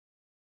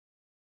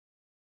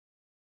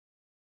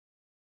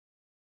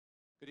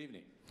Good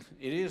evening.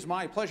 It is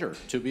my pleasure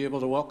to be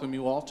able to welcome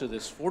you all to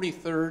this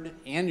 43rd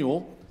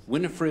annual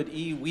Winifred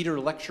E. Weeder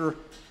Lecture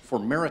for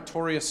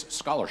Meritorious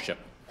Scholarship.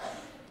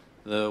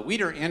 The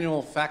Weeder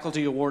Annual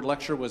Faculty Award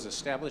Lecture was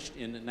established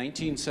in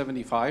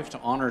 1975 to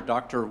honor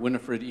Dr.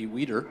 Winifred E.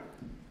 Weeder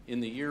in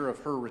the year of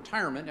her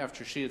retirement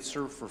after she had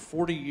served for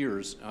 40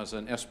 years as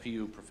an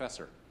SPU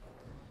professor.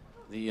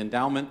 The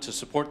endowment to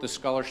support the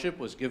scholarship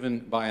was given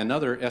by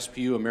another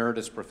SPU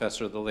emeritus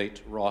professor, the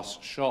late Ross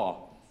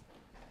Shaw.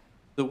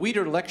 The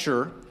Weeder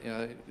Lecture,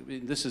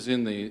 this is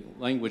in the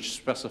language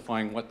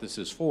specifying what this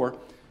is for,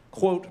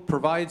 quote,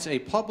 provides a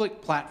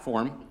public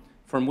platform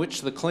from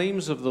which the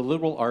claims of the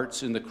liberal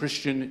arts in the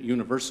Christian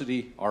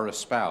university are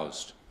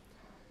espoused.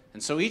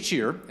 And so each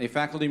year, a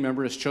faculty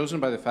member is chosen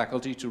by the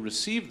faculty to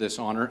receive this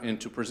honor and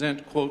to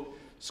present, quote,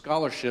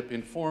 scholarship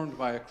informed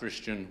by a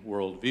Christian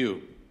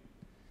worldview.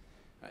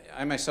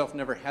 I myself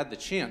never had the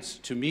chance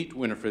to meet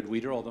Winifred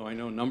Weeder, although I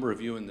know a number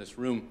of you in this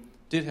room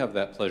did have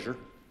that pleasure.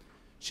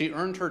 She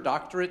earned her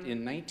doctorate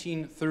in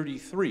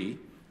 1933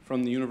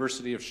 from the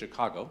University of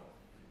Chicago,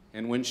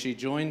 and when she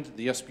joined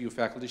the SPU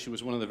faculty, she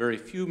was one of the very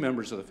few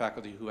members of the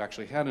faculty who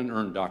actually had an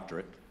earned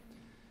doctorate.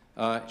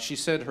 She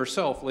said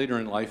herself later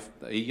in life,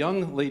 a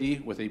young lady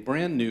with a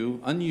brand new,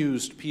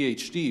 unused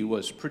PhD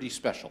was pretty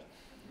special.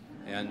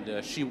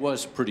 And she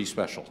was pretty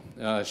special.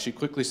 She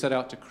quickly set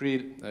out to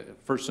create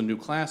first a new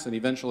class and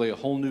eventually a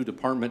whole new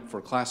department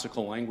for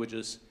classical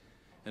languages.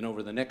 And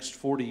over the next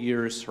 40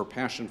 years, her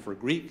passion for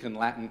Greek and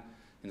Latin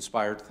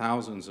inspired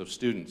thousands of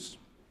students.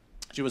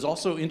 She was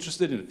also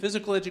interested in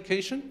physical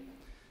education,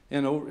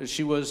 and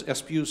she was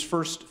SPU's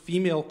first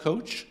female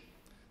coach,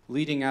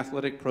 leading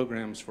athletic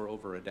programs for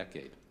over a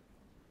decade.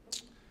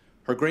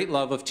 Her great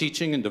love of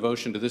teaching and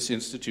devotion to this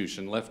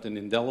institution left an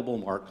indelible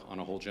mark on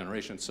a whole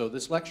generation. So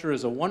this lecture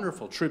is a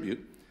wonderful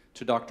tribute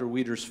to Dr.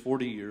 Weeder's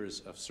 40 years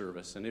of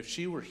service. And if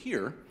she were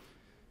here,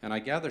 and I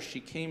gather she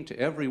came to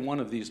every one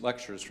of these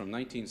lectures from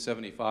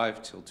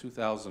 1975 till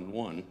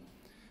 2001,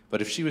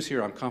 but if she was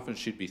here, I'm confident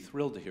she'd be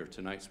thrilled to hear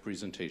tonight's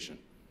presentation.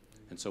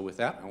 And so with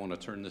that, I want to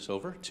turn this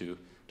over to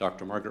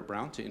Dr. Margaret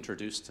Brown to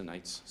introduce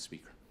tonight's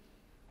speaker.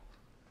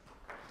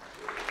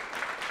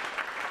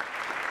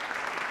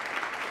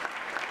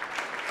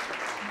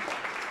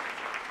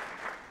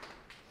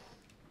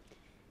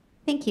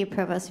 Thank you,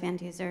 Provost Van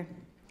Duzer.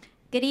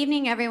 Good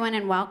evening, everyone,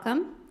 and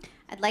welcome.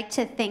 I'd like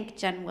to thank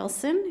Jen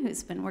Wilson,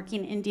 who's been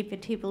working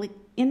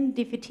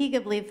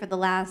indefatigably for the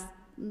last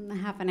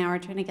half an hour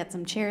trying to get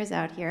some chairs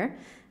out here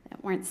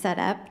that weren't set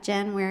up.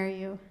 Jen, where are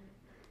you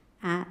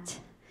at?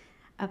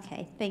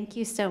 Okay, thank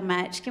you so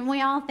much. Can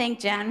we all thank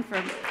Jen for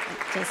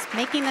just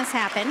making this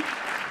happen?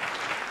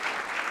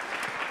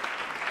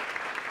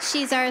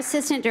 She's our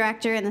Assistant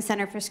Director in the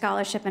Center for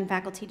Scholarship and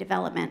Faculty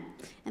Development.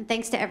 And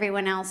thanks to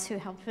everyone else who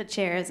helped put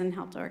chairs and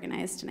helped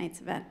organize tonight's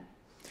event.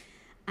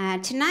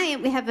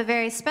 Tonight, we have a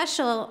very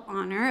special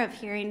honor of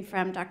hearing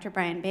from Dr.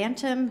 Brian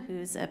Bantum,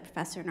 who's a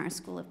professor in our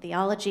School of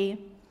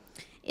Theology.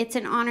 It's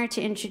an honor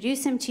to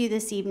introduce him to you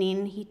this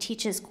evening. He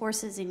teaches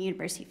courses in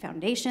university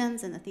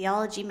foundations and the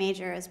theology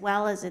major, as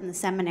well as in the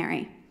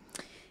seminary.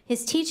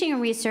 His teaching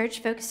and research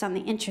focus on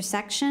the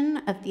intersection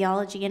of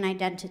theology and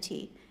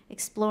identity,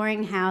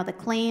 exploring how the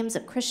claims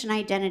of Christian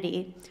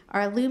identity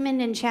are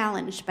illumined and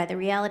challenged by the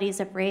realities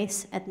of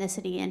race,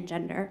 ethnicity, and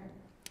gender.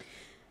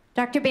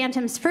 Dr.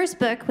 Bantum's first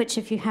book, which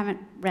if you haven't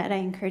read, I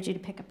encourage you to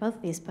pick up both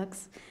of these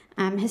books.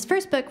 His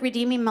first book,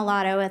 Redeeming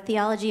Mulatto, A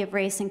Theology of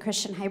Race and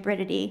Christian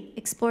Hybridity,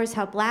 explores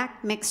how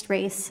Black mixed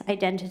race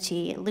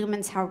identity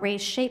illumines how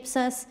race shapes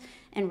us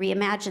and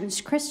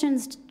reimagines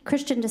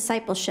Christian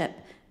discipleship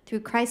through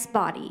Christ's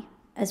body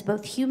as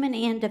both human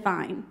and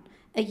divine,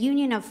 a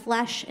union of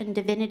flesh and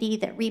divinity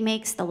that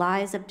remakes the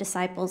lives of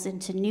disciples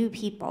into new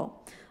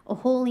people, a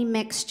holy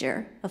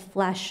mixture of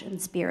flesh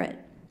and spirit.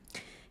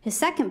 His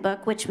second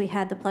book, which we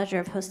had the pleasure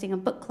of hosting a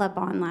book club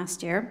on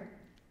last year,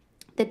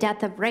 The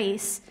Death of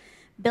Race,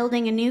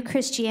 Building a New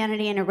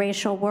Christianity in a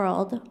Racial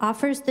World,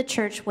 offers the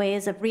church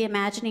ways of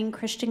reimagining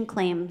Christian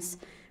claims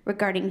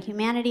regarding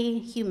humanity,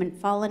 human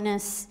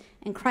fallenness,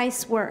 and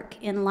Christ's work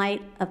in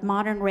light of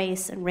modern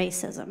race and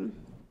racism.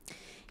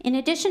 In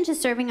addition to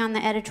serving on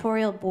the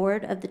editorial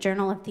board of the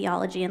Journal of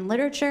Theology and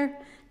Literature,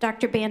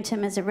 Dr.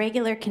 Bantum is a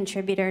regular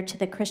contributor to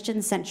the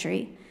Christian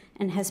Century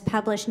and has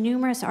published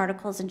numerous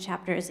articles and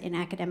chapters in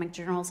academic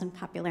journals and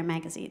popular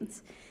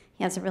magazines.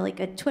 He has a really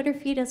good Twitter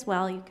feed as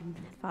well. You can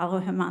follow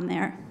him on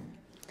there.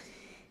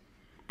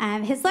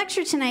 His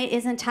lecture tonight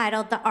is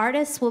entitled, The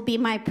Artists Will Be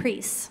My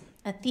Priests,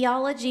 A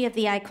Theology of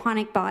the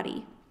Iconic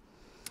Body.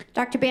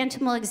 Dr.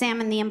 Bantum will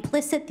examine the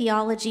implicit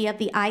theology of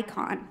the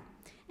icon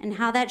and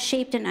how that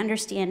shaped an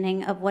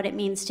understanding of what it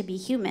means to be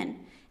human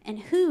and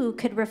who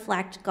could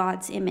reflect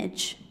God's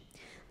image.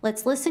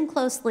 Let's listen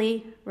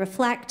closely,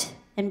 reflect,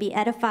 and be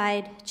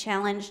edified,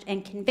 challenged,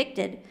 and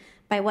convicted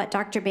by what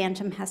Dr.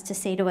 Bantum has to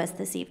say to us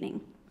this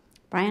evening.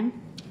 Brian?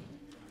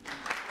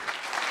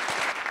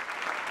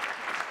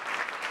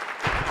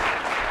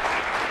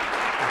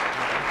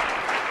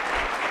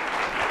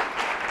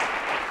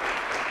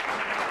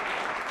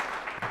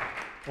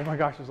 Oh my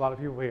gosh, there's a lot of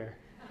people here.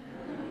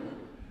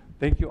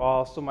 Thank you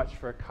all so much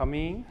for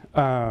coming.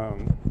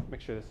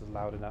 Make sure this is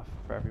loud enough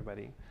for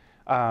everybody.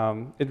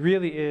 It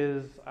really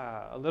is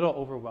a little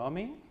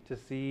overwhelming to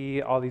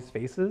see all these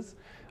faces.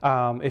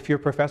 If your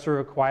professor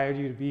required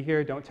you to be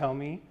here, don't tell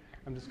me.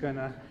 I'm just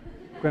gonna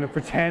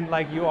pretend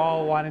like you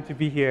all wanted to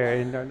be here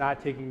and are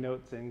not taking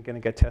notes and gonna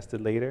get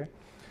tested later.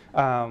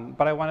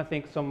 But I want to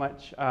thank so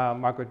much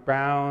Margaret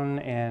Brown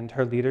and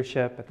her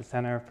leadership at the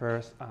Center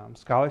for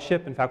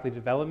Scholarship and Faculty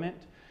Development,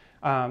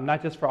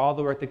 not just for all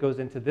the work that goes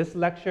into this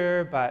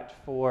lecture, but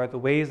for the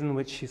ways in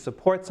which she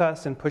supports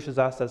us and pushes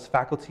us as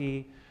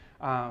faculty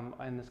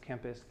on this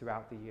campus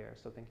throughout the year.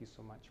 So thank you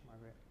so much,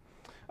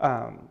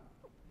 Margaret.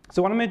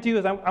 So what I'm going to do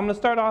is I'm going to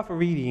start off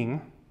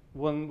reading.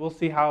 We'll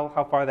see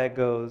how far that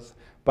goes.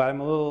 But I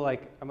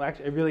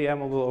really am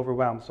a little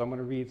overwhelmed, so I'm going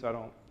to read so I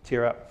don't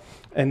tear up,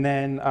 and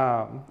then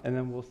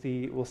we'll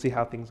see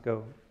how things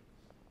go.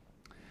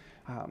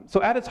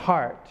 So at its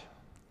heart,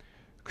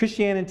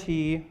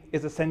 Christianity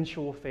is a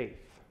sensual faith.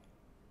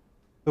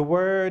 The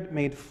Word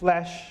made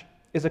flesh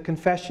is a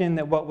confession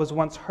that what was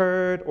once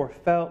heard or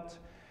felt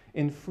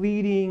in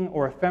fleeting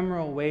or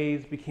ephemeral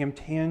ways became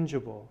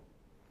tangible,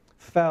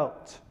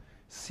 felt,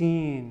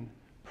 seen,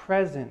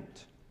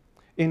 present,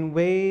 in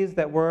ways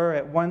that were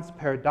at once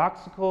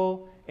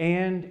paradoxical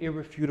and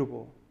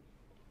irrefutable.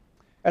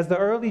 As the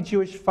early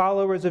Jewish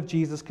followers of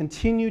Jesus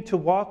continued to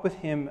walk with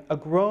him, a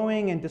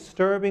growing and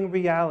disturbing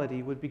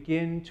reality would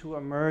begin to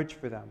emerge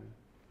for them.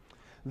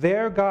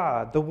 Their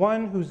God, the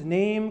one whose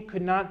name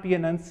could not be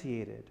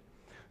enunciated,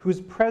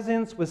 whose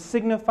presence was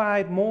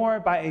signified more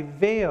by a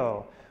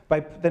veil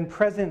than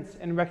presence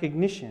and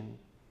recognition,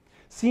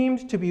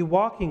 seemed to be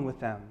walking with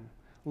them,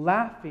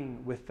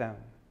 laughing with them.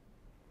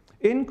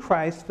 In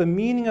Christ, the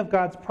meaning of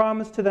God's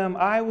promise to them,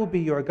 I will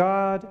be your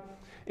God,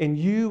 and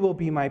you will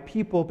be my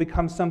people,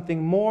 becomes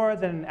something more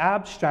than an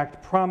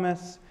abstract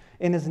promise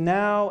and is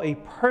now a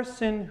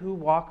person who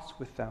walks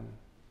with them.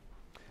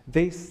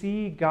 They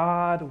see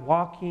God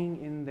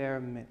walking in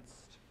their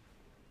midst.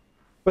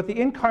 But the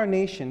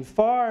incarnation,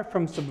 far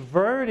from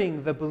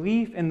subverting the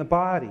belief in the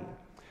body's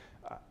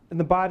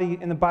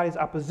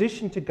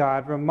opposition to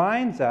God,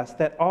 reminds us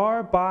that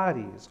our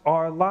bodies,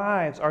 our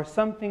lives, are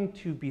something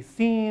to be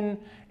seen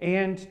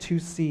and to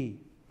see.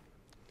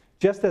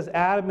 Just as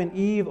Adam and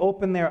Eve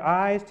open their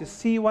eyes to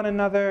see one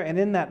another and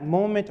in that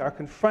moment are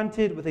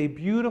confronted with a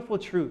beautiful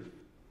truth,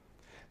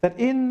 that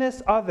in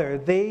this other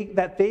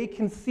that they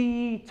can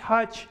see,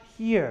 touch,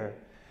 hear,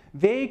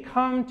 they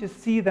come to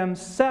see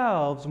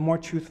themselves more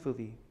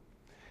truthfully.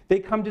 They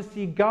come to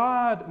see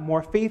God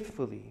more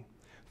faithfully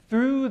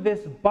through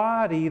this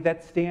body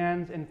that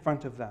stands in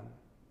front of them.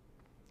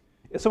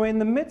 So in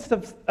the midst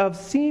of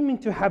seeming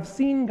to have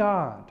seen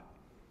God,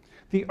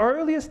 the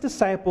earliest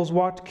disciples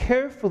walked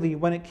carefully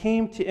when it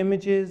came to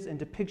images and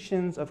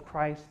depictions of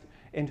Christ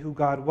and who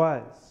God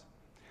was.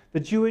 The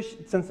Jewish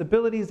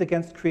sensibilities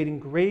against creating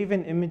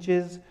graven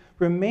images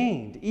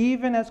remained,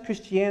 even as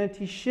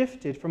Christianity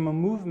shifted from a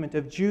movement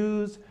of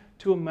Jews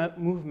to a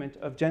movement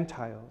of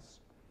Gentiles.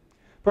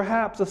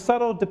 Perhaps a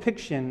subtle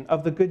depiction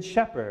of the Good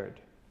Shepherd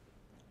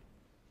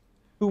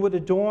who would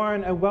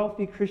adorn a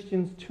wealthy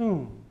Christian's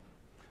tomb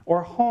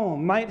or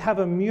home might have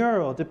a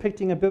mural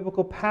depicting a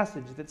biblical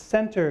passage that's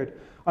centered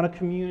on a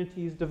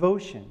community's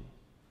devotion.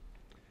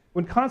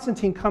 When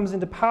Constantine comes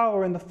into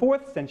power in the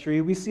 4th century,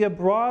 we see a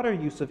broader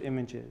use of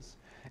images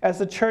as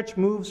the church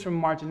moves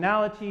from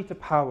marginality to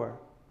power.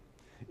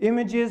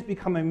 Images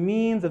become a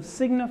means of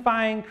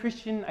signifying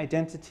Christian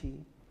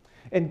identity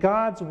and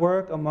God's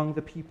work among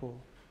the people.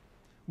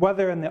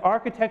 Whether in the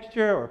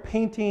architecture or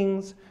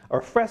paintings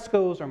or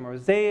frescoes or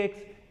mosaics,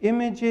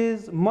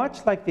 images,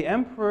 much like the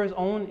emperor's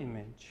own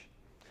image,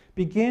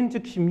 begin to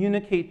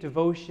communicate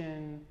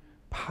devotion,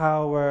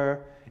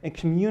 power, and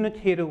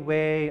communicate a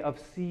way of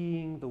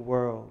seeing the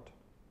world.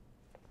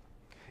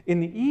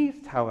 In the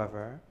East,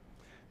 however,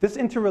 this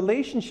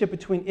interrelationship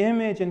between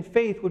image and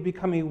faith would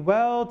become a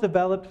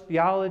well-developed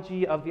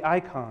theology of the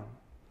icon,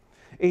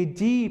 a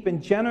deep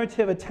and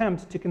generative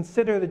attempt to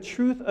consider the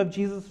truth of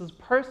Jesus'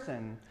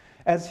 person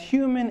as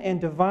human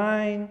and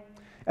divine,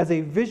 as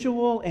a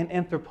visual and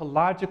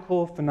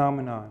anthropological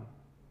phenomenon.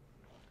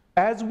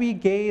 As we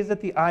gaze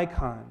at the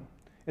icon,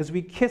 as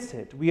we kiss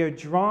it, we are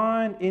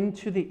drawn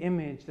into the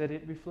image that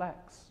it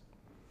reflects.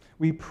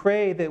 We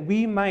pray that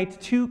we might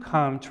too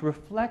come to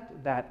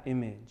reflect that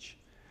image.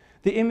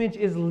 The image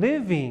is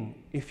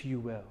living, if you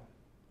will.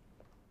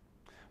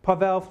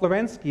 Pavel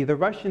Florensky, the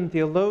Russian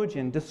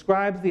theologian,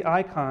 describes the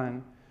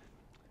icon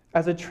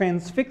as a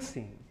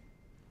transfixing,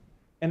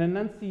 an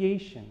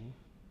annunciation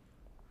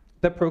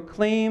that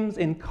proclaims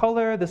in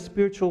color the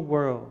spiritual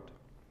world.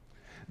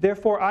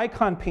 Therefore,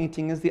 icon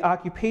painting is the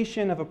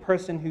occupation of a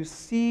person who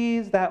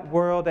sees that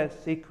world as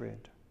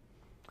sacred.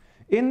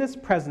 In this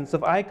presence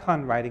of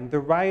icon writing, the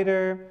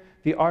writer,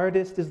 the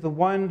artist, is the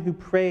one who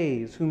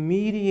prays, who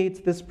mediates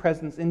this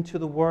presence into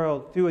the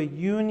world through a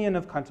union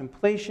of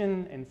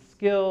contemplation and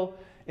skill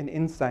and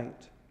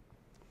insight.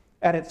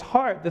 At its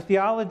heart, the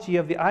theology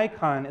of the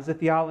icon is a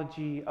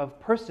theology of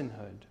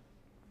personhood.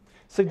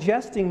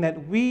 suggesting that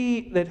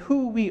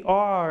who we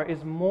are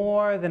is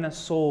more than a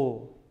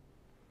soul.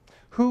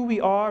 Who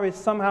we are is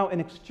somehow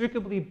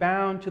inextricably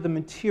bound to the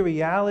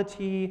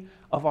materiality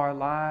of our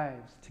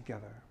lives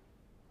together.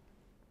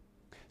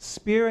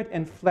 Spirit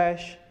and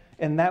flesh,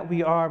 and that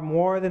we are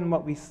more than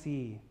what we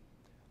see.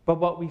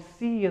 But what we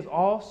see is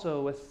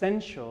also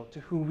essential to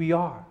who we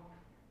are.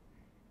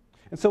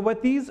 And so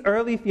what these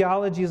early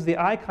theologies of the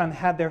icon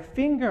had their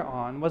finger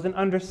on was an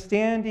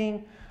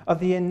understanding of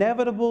the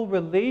inevitable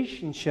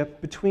relationship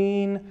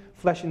between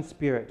flesh and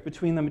spirit,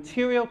 between the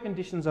material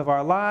conditions of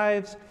our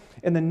lives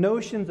and the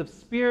notions of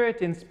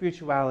spirit and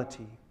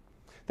spirituality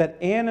that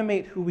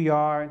animate who we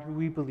are and who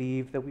we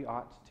believe that we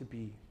ought to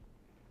be.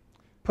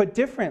 Put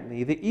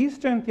differently, the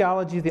Eastern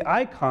theology of the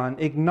icon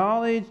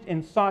acknowledged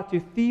and sought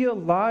to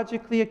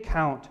theologically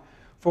account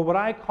for what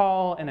I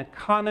call an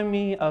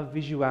economy of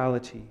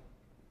visuality.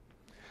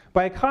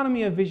 By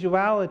economy of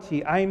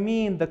visuality, I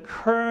mean the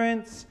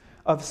currents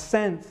of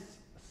sense,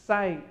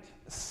 sight,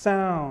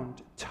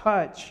 sound,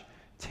 touch,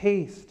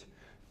 taste,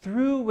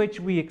 through which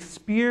we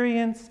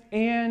experience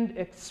and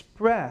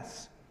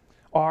express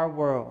our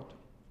world.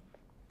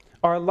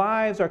 Our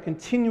lives are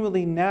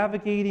continually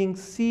navigating,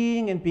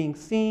 seeing and being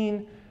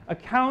seen,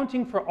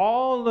 accounting for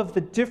all of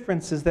the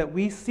differences that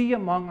we see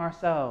among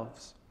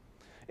ourselves,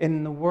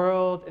 in the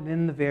world and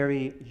in the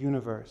very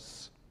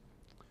universe.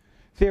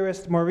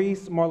 Theorist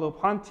Maurice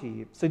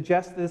Merleau-Ponty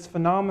suggests this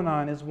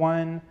phenomenon is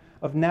one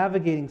of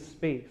navigating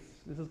space.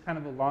 This is kind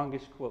of a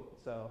longish quote,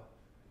 so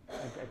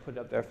I put it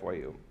up there for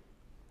you.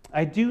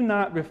 I do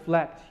not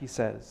reflect, he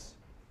says.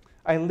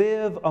 I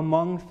live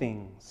among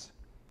things,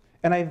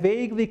 and I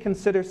vaguely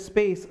consider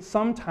space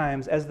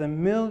sometimes as the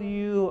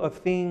milieu of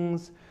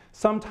things,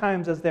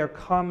 sometimes as their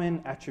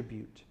common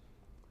attribute.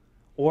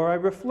 Or I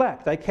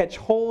reflect, I catch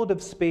hold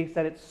of space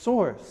at its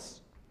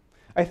source.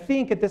 I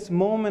think at this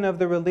moment of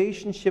the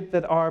relationship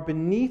that are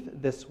beneath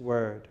this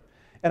word,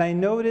 and I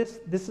notice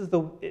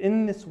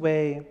in this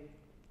way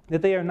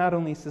that they are not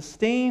only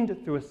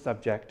sustained through a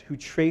subject who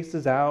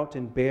traces out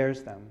and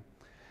bears them.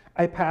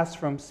 I pass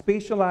from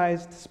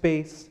spatialized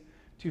space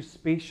to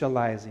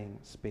spatializing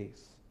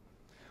space.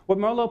 What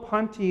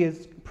Merleau-Ponty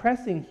is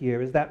pressing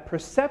here is that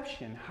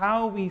perception,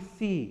 how we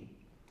see.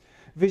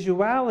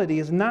 Visuality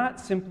is not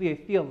simply a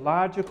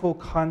theological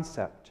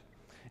concept.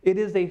 It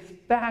is a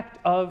fact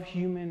of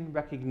human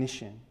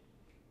recognition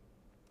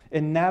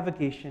and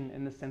navigation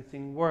in the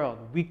sensing world.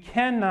 We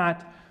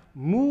cannot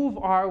move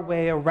our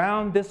way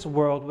around this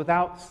world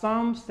without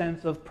some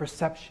sense of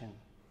perception,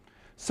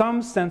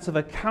 some sense of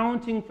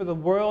accounting for the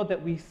world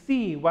that we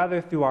see, whether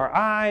through our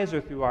eyes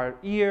or through our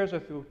ears or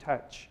through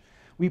touch.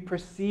 We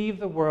perceive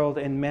the world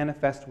in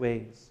manifest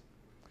ways.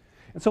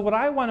 And so what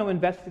I want to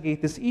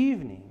investigate this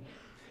evening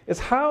is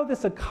how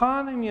this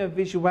economy of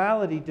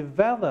visuality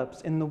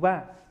develops in the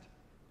West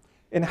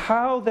and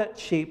how that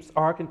shapes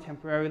our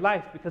contemporary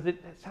life, because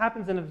it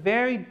happens in a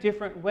very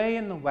different way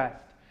in the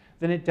West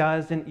than it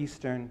does in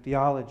Eastern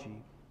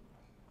theology.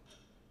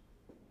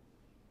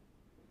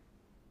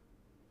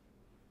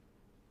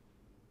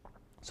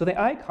 So the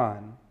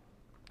icon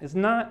is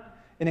not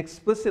an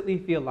explicitly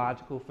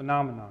theological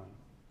phenomenon.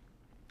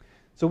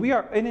 So we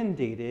are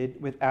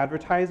inundated with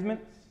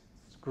advertisements,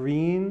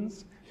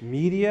 screens,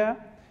 media.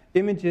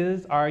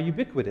 Images are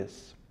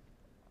ubiquitous.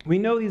 We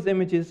know these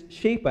images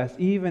shape us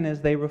even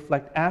as they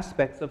reflect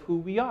aspects of who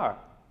we are,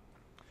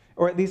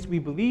 or at least we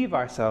believe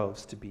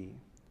ourselves to be.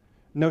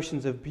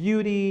 Notions of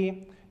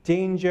beauty,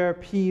 danger,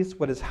 peace,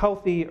 what is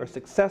healthy or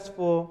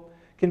successful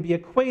can be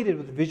equated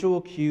with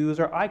visual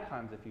cues or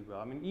icons, if you will.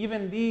 I mean,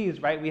 even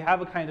these, right, we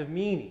have a kind of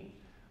meaning.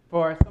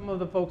 For some of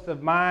the folks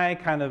of my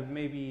kind of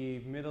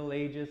maybe Middle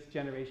Ages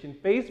generation,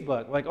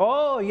 Facebook, like,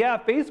 oh yeah,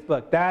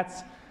 Facebook,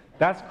 that's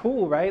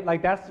cool, right?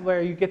 Like that's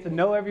where you get to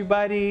know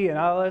everybody and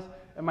all this.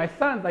 And my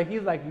son's like,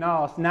 he's like,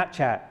 no,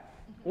 Snapchat.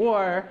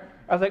 Or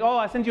I was like, oh,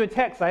 I sent you a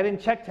text. I didn't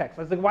check text.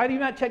 I was like, why do you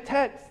not check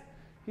text?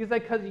 He's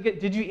like,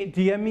 did you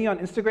DM me on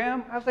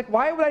Instagram? I was like,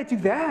 why would I do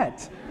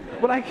that?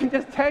 When I can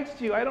just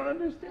text you, I don't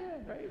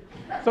understand, right?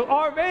 So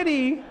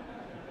already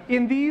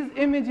in these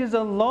images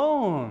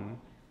alone,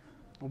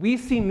 we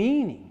see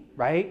meaning,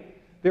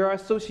 right? There are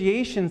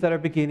associations that are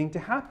beginning to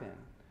happen.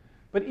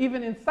 But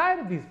even inside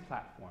of these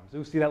platforms,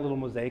 you see that little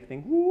mosaic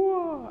thing?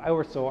 Whoa, I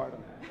worked so hard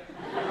on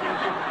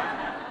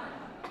that.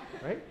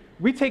 Right?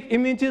 We take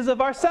images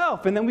of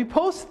ourselves and then we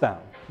post them,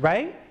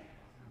 right?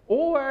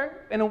 Or,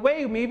 in a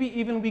way, maybe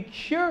even we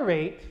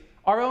curate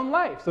our own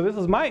life. So this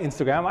is my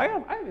Instagram. I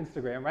have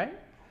Instagram, right?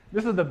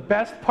 This is the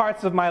best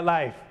parts of my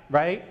life,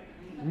 right?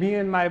 Me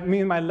and my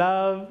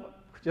love.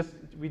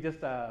 We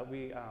did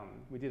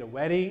a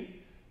wedding.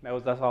 That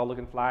was us all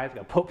looking fly.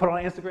 Got put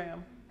on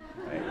Instagram,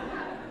 right?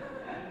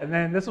 And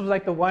then this was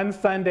like the one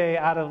Sunday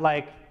out of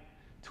like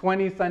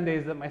 20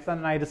 Sundays that my son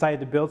and I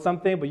decided to build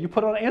something. But you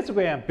put it on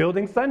Instagram,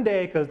 building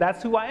Sunday, because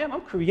that's who I am.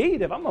 I'm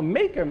creative. I'm a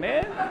maker,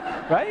 man,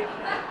 right?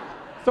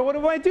 So what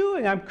am I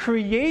doing? I'm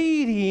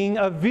creating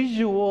a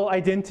visual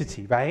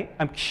identity, right?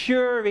 I'm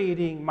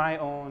curating my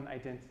own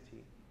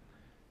identity.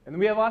 And then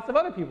we have lots of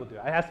other people do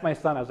it. I asked my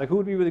son, I was like, who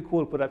would be really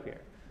cool to put up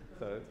here?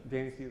 So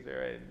Danny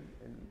Caesar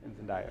and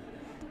Zendaya.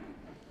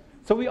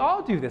 So we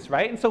all do this,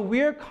 right? And so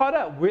we're caught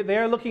up.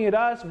 They're looking at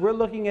us, we're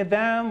looking at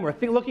them, we're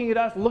looking at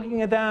us,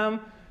 looking at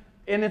them,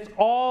 and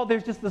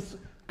there's just this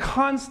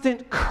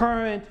constant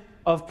current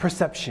of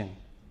perception,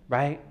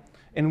 right?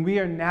 And we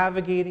are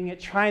navigating it,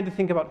 trying to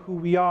think about who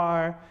we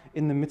are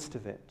in the midst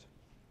of it.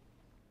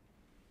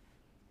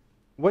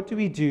 What do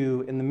we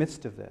do in the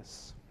midst of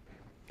this?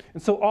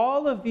 And so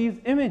all of these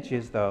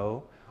images,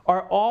 though,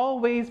 are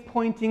always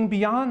pointing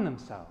beyond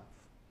themselves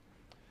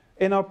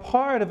and are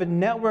part of a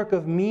network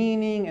of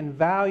meaning and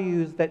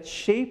values that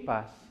shape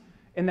us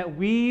and that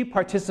we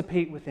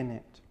participate within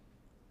it.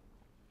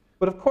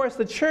 But of course,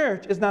 the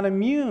church is not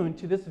immune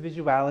to this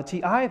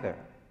visuality either.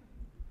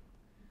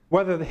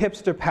 Whether the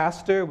hipster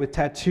pastor with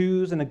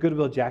tattoos and a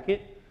Goodwill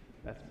jacket,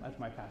 that's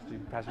my pastor,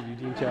 Pastor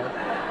Eugene Cho.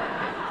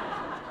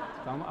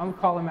 So I'm going to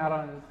call him out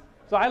on his.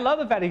 So I love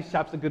the fact he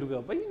shops at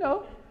Goodwill, but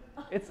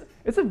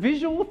it's a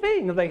visual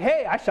thing. It's like,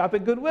 hey, I shop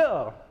at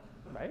Goodwill,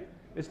 right?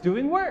 It's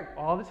doing work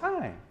all the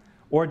time.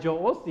 Or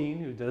Joel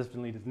Osteen, who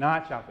definitely does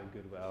not shop at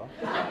Goodwill.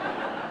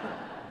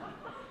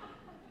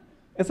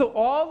 And so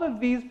all of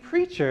these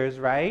preachers,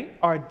 right,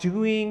 are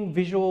doing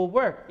visual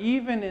work,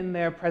 even in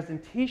their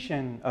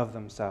presentation of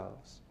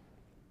themselves.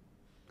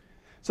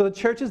 So the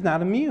church is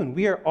not immune.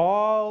 We are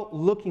all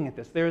looking at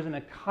this. There is an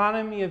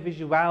economy of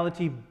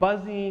visuality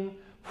buzzing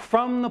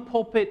from the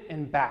pulpit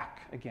and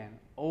back again,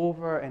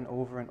 over and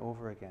over and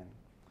over again.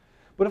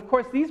 But of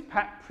course, these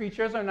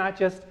preachers are not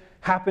just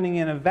happening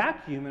in a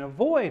vacuum, in a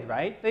void,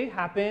 right? They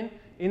happen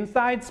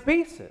inside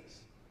spaces.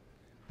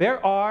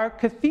 There are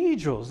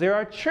cathedrals, there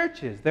are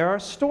churches, there are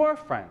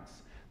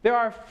storefronts, there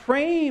are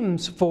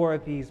frames for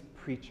these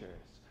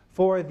preachers,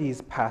 for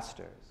these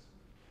pastors,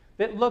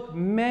 that look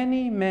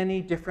many,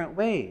 many different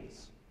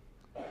ways.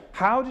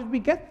 How did we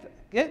get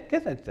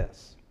at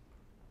this?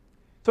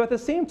 So at the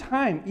same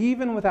time,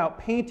 even without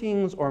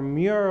paintings or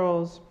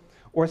murals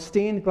or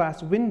stained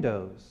glass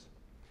windows,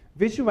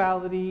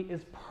 visuality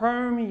is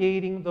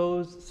permeating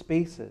those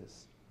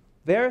spaces.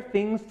 There are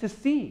things to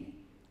see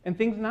and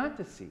things not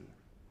to see.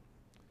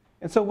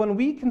 And so when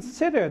we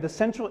consider the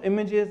central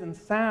images and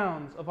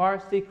sounds of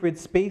our sacred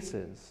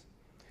spaces,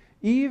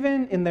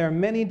 even in their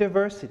many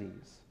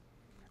diversities,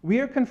 we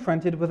are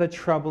confronted with a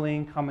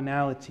troubling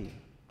commonality: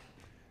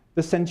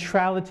 the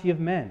centrality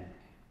of men.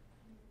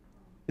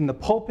 In the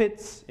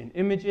pulpits, in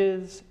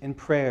images, in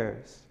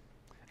prayers.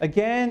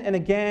 Again and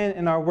again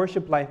in our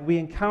worship life, we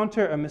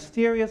encounter a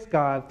mysterious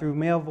God through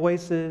male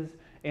voices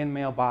and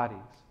male bodies.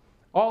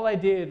 All I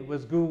did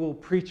was Google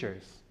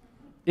preachers,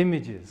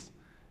 images,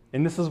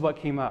 and this is what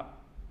came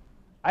up.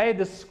 I had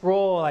to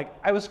scroll,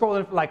 I was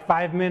scrolling for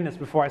 5 minutes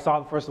before I saw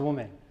the first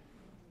woman.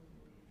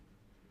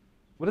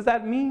 What does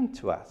that mean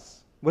to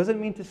us? What does it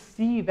mean to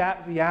see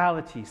that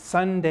reality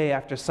Sunday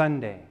after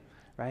Sunday,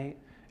 right?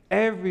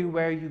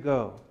 Everywhere you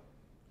go.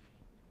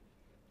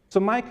 So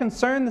my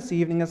concern this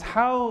evening is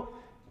how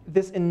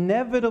this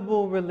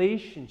inevitable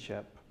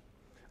relationship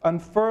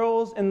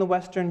unfurls in the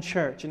Western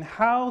church and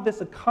how this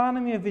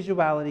economy of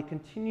visuality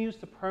continues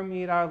to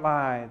permeate our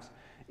lives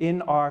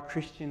in our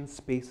Christian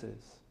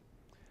spaces.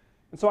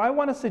 And so I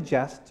want to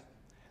suggest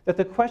that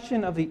the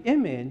question of the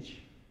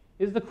image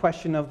is the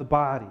question of the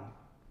body,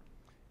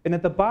 and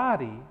that the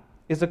body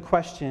is a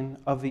question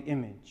of the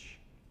image.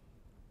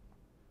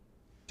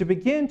 To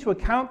begin to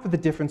account for the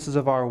differences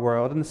of our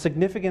world and the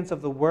significance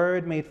of the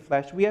Word made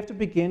flesh, we have to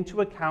begin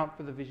to account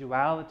for the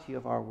visuality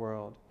of our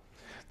world,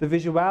 the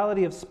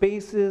visuality of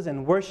spaces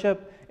and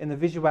worship, and the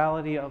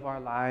visuality of our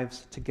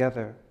lives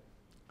together.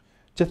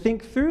 To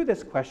think through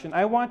this question,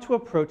 I want to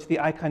approach the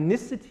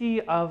iconicity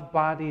of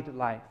bodied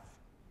life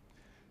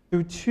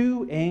through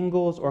two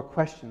angles or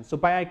questions. So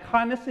by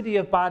iconicity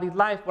of bodied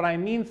life, what I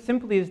mean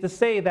simply is to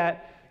say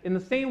that in the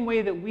same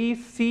way that we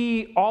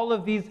see all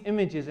of these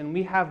images and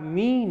we have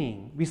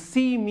meaning, we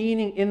see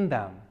meaning in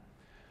them,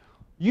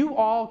 you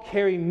all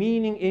carry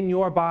meaning in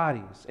your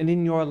bodies and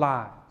in your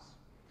lives.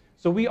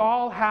 So we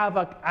all have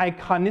an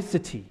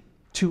iconicity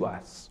to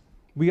us.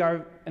 We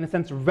are, in a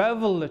sense,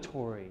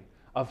 revelatory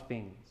of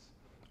things,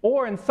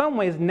 or in some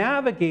ways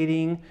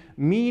navigating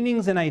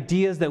meanings and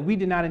ideas that we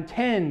did not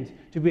intend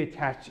to be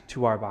attached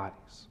to our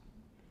bodies.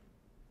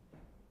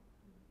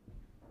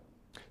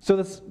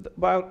 So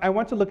I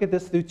want to look at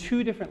this through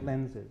two different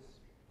lenses.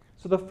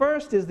 So the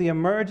first is the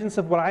emergence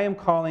of what I am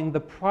calling the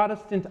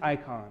Protestant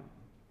icon.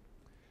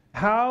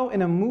 How,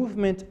 in a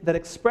movement that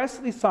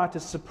expressly sought to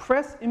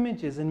suppress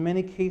images in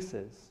many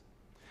cases,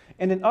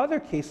 and in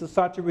other cases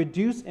sought to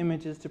reduce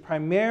images to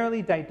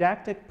primarily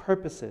didactic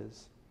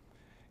purposes,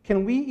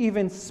 can we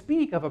even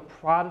speak of a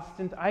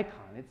Protestant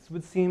icon? It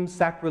would seem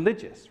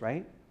sacrilegious,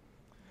 right?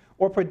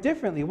 Or put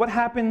differently, what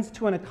happens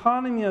to an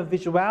economy of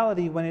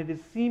visuality when it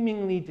is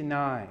seemingly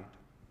denied?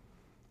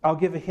 I'll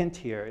give a hint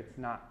here, it's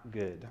not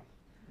good.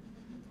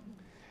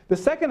 The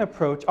second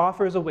approach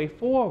offers a way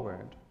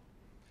forward.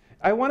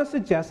 I want to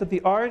suggest that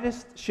the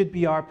artist should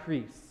be our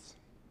priests.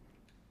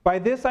 By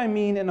this I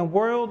mean in a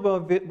world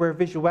where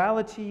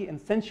visuality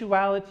and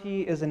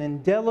sensuality is an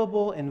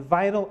indelible and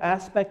vital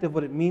aspect of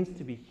what it means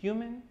to be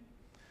human,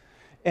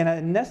 and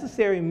a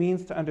necessary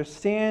means to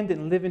understand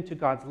and live into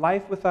God's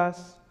life with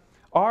us,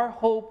 our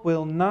hope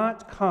will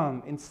not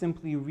come in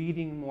simply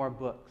reading more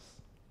books.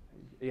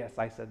 Yes,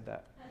 I said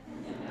that.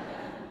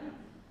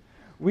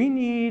 We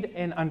need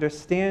an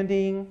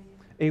understanding,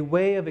 a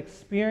way of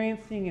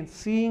experiencing and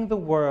seeing the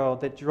world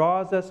that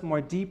draws us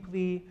more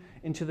deeply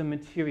into the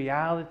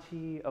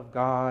materiality of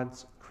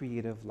God's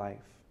creative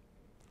life.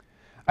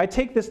 I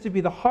take this to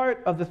be the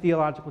heart of the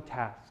theological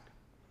task,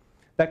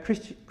 that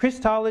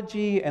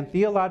Christology and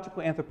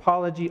theological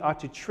anthropology ought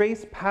to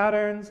trace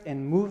patterns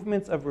and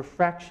movements of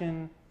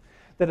refraction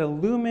that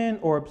illumine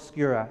or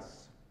obscure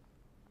us.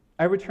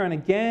 I return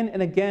again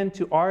and again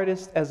to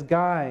artists as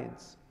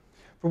guides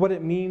for what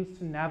it means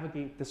to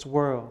navigate this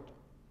world,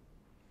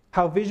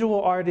 how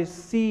visual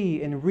artists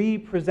see and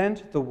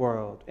represent the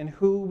world and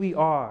who we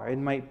are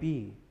and might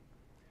be.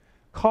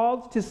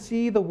 Called to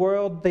see the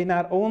world they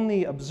not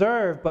only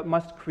observe but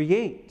must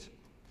create.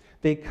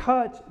 They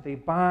cut, they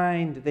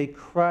bind, they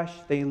crush,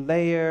 they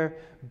layer,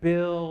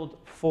 build,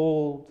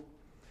 fold,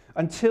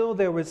 until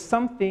there was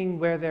something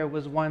where there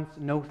was once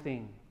no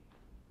thing.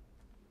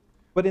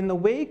 But in the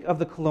wake of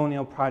the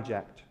colonial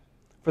project,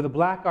 for the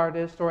black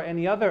artist or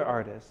any other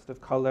artist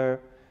of color,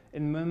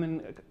 and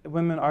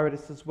women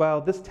artists as well,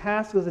 this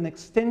task is an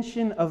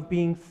extension of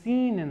being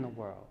seen in the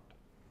world.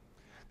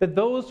 That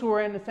those who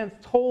were, in a sense,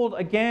 told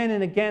again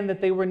and again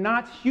that they were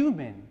not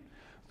human,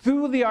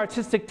 through the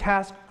artistic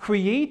task,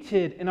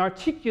 created and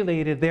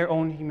articulated their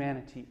own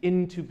humanity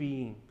into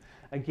being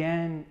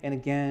again and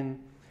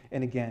again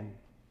and again.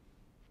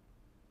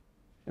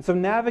 And so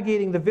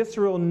navigating the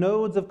visceral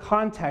nodes of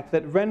contact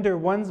that render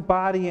one's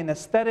body an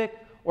aesthetic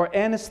or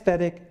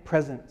anesthetic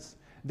presence,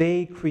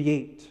 they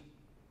create.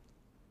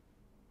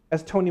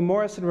 As Toni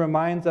Morrison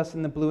reminds us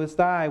in The Bluest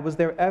Eye, was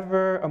there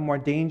ever a more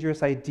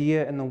dangerous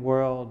idea in the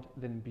world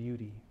than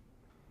beauty?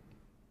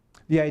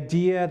 The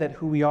idea that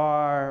who we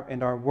are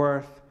and our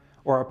worth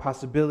or our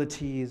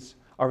possibilities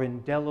are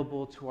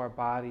indelible to our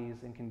bodies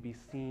and can be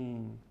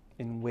seen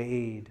and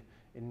weighed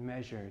and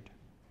measured.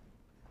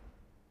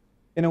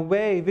 In a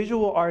way,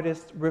 visual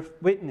artists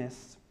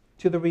witness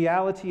to the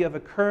reality of a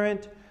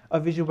current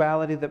of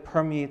visuality that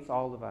permeates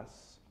all of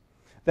us.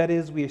 That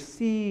is, we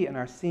see and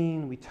are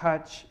seen, we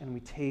touch and we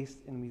taste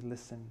and we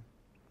listen.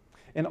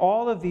 And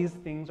all of these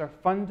things are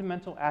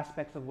fundamental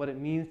aspects of what it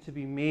means to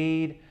be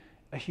made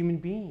a human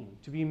being,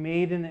 to be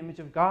made in the image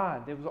of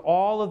God.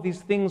 All of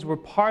these things were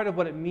part of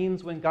what it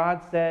means when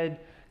God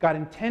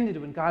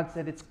intended, when God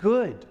said it's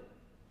good,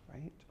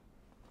 right?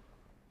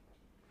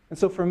 And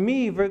so for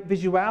me,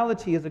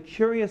 visuality is a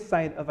curious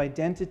site of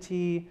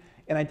identity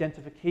and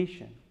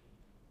identification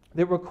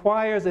that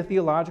requires a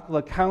theological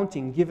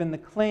accounting given the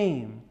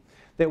claim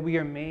that we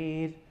are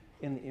made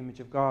in the image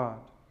of God.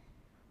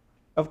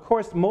 Of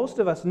course, most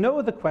of us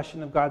know the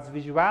question of God's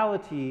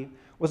visuality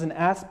was an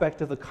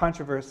aspect of the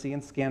controversy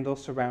and scandal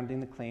surrounding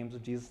the claims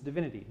of Jesus'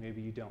 divinity.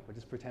 Maybe you don't, but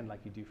just pretend like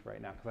you do for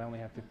right now, because I only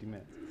have 50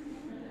 minutes.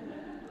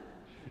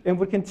 And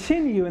would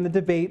continue in the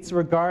debates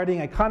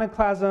regarding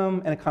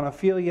iconoclasm and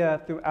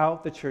iconophilia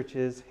throughout the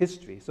church's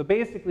history. So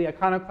basically,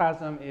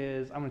 iconoclasm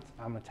is, I'm going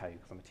to tell you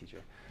because I'm a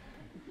teacher.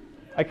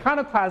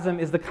 Iconoclasm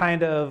is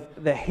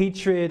the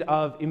hatred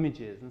of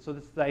images. And so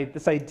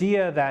this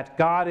idea that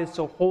God is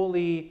so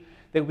holy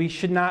that we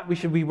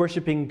should be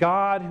worshiping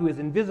God who is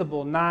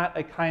invisible, not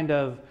a kind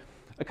of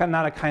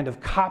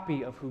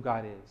copy of who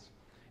God is.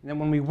 And then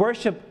when we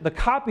worship the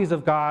copies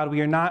of God,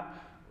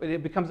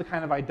 it becomes a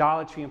kind of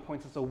idolatry and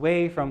points us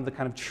away from the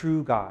kind of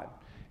true God.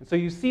 And so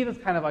you see this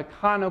kind of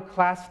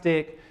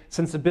iconoclastic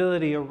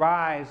sensibility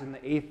arise in the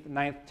 8th,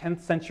 9th,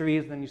 10th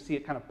centuries, and then you see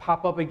it kind of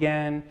pop up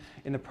again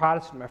in the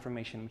Protestant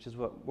Reformation, which is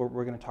what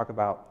we're going to talk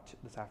about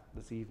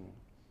this evening.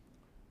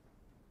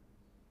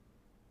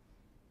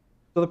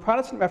 So the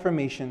Protestant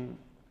Reformation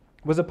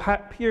was a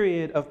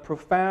period of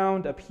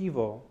profound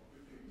upheaval,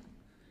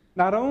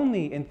 not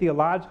only in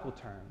theological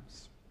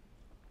terms,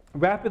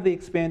 rapidly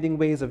expanding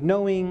ways of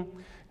knowing,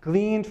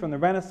 gleaned from the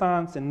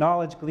Renaissance, and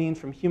knowledge gleaned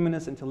from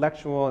humanist,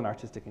 intellectual, and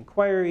artistic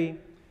inquiry,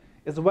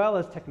 as well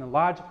as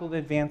technological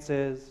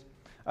advances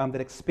that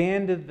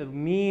expanded the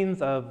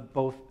means of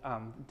both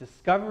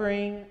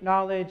discovering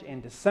knowledge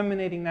and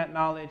disseminating that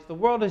knowledge. The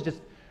world is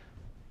just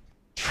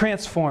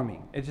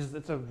transforming.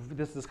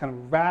 This is kind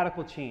of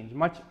radical change,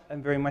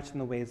 very much in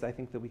the ways I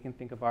think that we can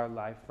think of our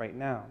life right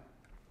now.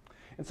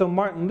 And so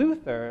Martin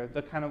Luther,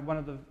 one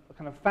of the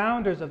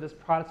founders of this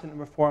Protestant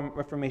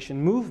Reformation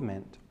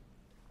movement,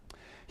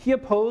 he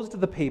opposed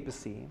the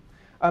papacy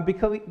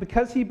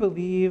because he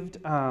believed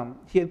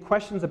he had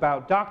questions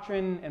about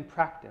doctrine and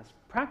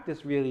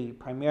practice really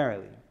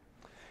primarily.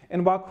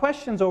 And while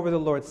questions over the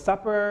Lord's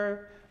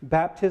Supper,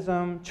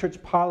 baptism,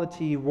 church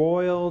polity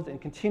roiled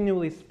and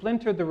continually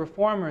splintered the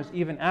reformers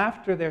even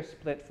after their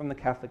split from the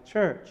Catholic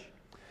Church,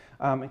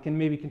 and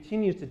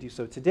continues to do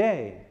so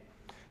today,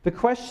 the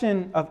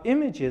question of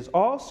images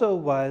also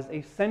was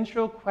a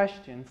central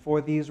question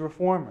for these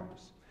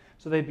reformers.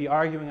 So they'd be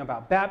arguing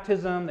about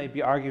baptism, they'd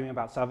be arguing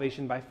about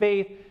salvation by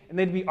faith, and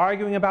they'd be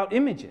arguing about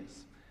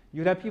images.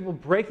 You'd have people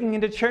breaking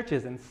into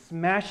churches and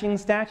smashing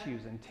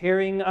statues and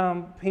tearing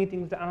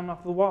paintings down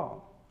off the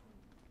wall.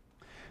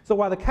 So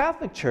while the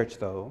Catholic Church,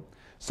 though,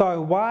 saw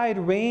a wide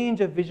range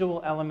of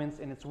visual elements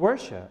in its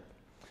worship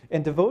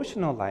and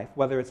devotional life,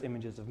 whether it's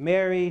images of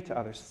Mary, to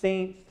other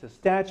saints, to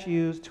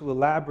statues, to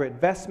elaborate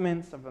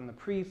vestments of the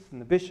priests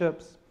and the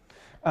bishops,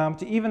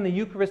 to even the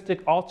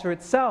Eucharistic altar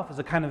itself as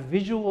a kind of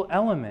visual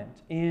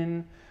element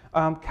in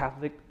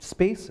Catholic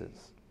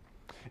spaces.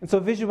 And so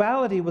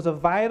visuality was a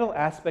vital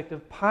aspect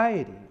of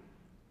piety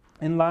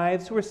in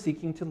lives who were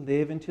seeking to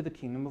live into the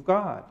kingdom of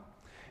God.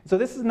 So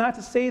this is not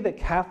to say that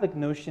Catholic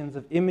notions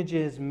of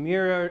images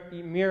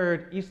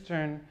mirrored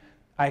Eastern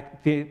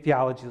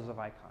theologies of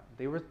icon.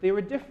 They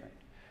were different.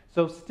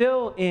 So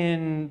still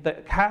in the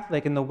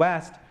Catholic, in the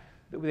West,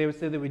 they would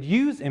say they would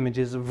use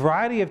images, a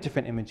variety of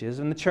different images,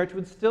 and the church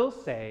would still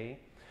say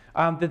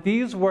that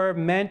these were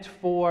meant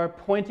for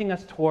pointing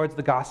us towards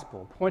the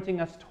gospel, pointing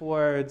us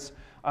towards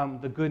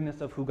the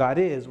goodness of who God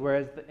is,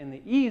 whereas in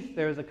the East,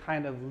 there's a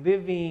kind of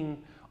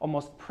living,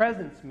 almost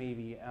presence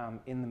maybe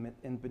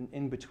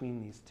in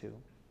between these two.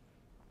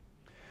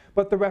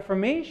 But the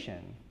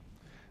Reformation,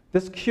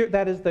 becomes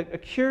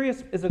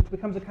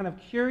a kind of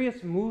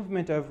curious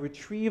movement of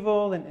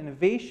retrieval and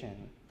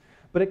innovation,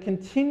 but it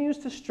continues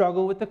to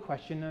struggle with the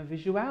question of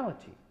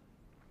visuality.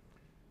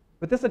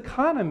 But this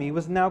economy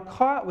was now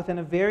caught within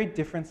a very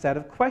different set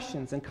of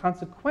questions, and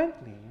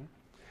consequently,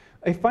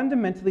 a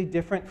fundamentally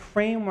different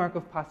framework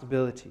of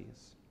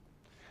possibilities.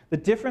 The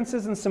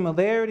differences and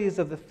similarities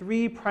of the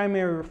three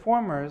primary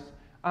reformers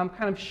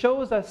kind of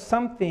shows us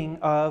something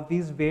of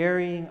these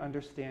varying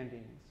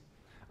understandings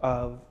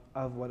of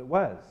what it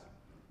was.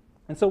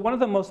 And so one of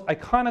the most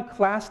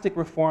iconoclastic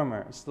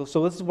reformers,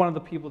 so this is one of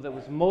the people that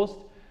was most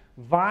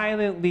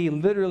violently,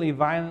 literally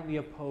violently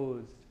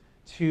opposed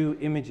to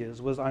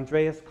images, was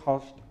Andreas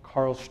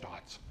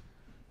Karlstadt.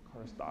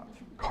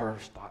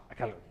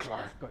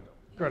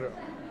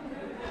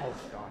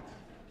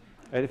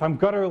 Right, if I'm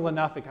guttural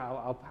enough,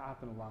 I'll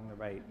happen along the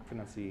right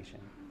pronunciation.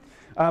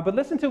 But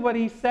listen to what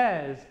he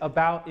says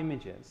about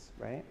images,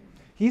 right?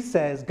 He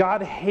says,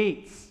 God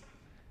hates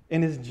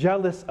and is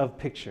jealous of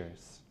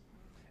pictures,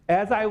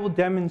 as I will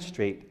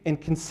demonstrate, and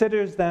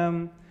considers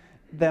them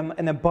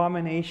an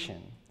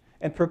abomination,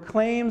 and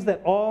proclaims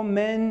that all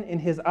men in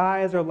his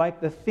eyes are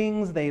like the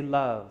things they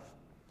love.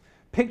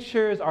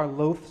 Pictures are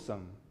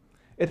loathsome.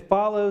 It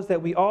follows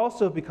that we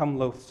also become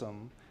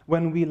loathsome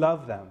when we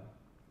love them.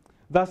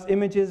 Thus,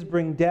 images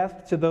bring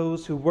death to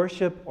those who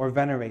worship or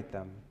venerate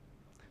them.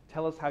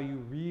 Tell us how you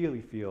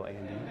really feel,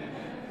 Andy.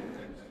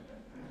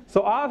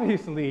 So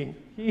obviously,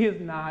 he is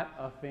not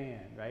a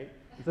fan, right?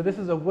 So this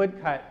is a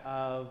woodcut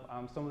of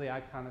some of the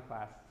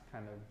iconoclasts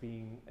kind of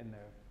being in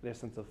their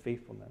sense of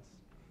faithfulness.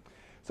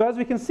 So as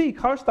we can see,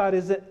 Karlstadt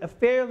is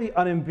fairly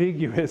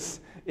unambiguous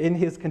in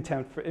his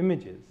contempt for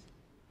images.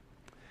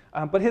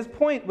 But his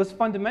point was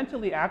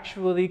fundamentally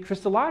actually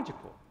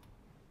Christological.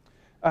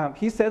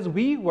 He says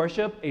we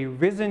worship a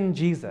risen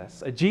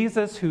Jesus, a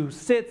Jesus who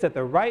sits at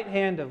the right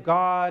hand of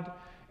God,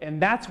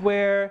 and that's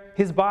where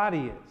his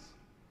body is.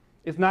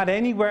 It's not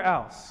anywhere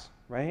else,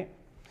 right?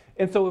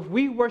 And so if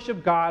we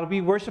worship God,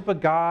 we worship a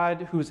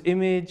God whose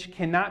image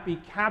cannot be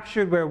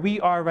captured where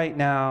we are right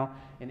now,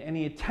 and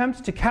any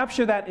attempts to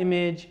capture that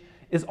image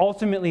is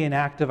ultimately an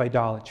act of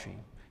idolatry,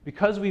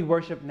 because we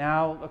worship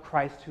now a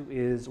Christ who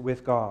is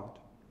with God.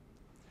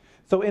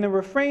 So in a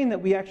refrain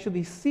that we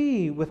actually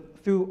see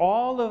through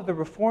all of the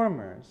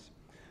reformers,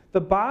 the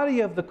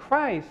body of the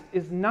Christ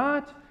is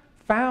not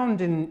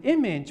found in an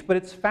image, but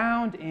it's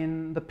found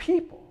in the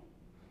people.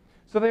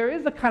 So there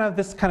is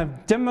this kind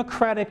of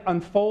democratic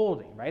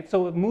unfolding, right?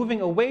 So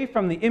moving away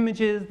from the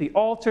images, the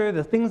altar,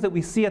 the things that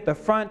we see at the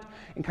front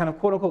in kind of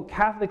quote-unquote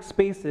Catholic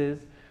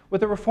spaces,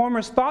 what the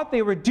reformers thought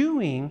they were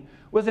doing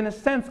was, in a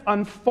sense,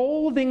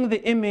 unfolding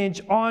the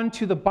image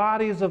onto the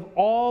bodies of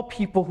all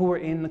people who were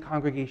in the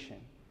congregation.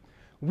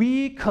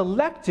 We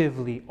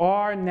collectively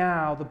are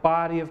now the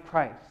body of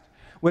Christ.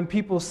 When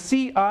people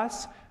see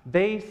us,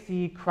 they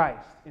see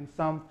Christ in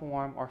some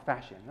form or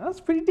fashion. Now, that's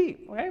pretty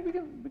deep, okay? We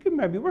can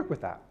maybe work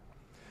with that.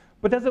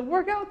 But does it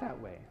work out that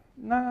way?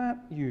 Not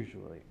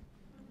usually.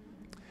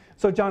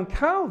 So John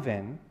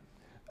Calvin,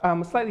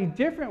 a slightly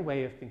different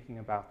way of thinking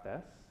about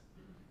this,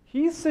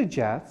 he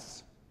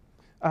suggests,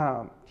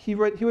 he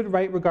would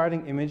write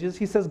regarding images,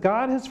 he says,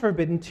 God has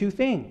forbidden two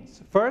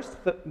things.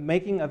 First, the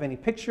making of any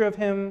picture of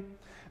him.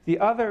 The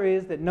other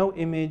is that no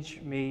image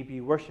may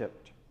be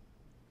worshipped.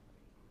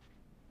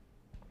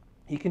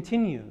 He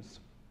continues,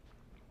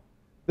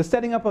 the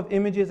setting up of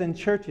images in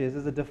churches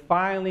is a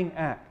defiling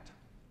act.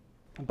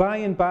 By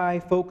and by,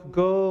 folk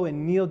go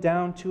and kneel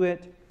down to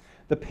it.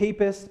 The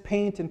papists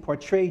paint and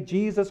portray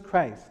Jesus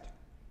Christ,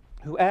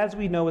 who, as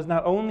we know, is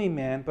not only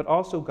man, but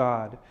also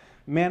God,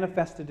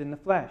 manifested in the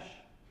flesh.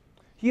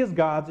 He is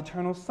God's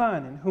eternal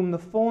Son, in whom the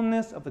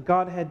fullness of the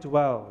Godhead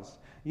dwells,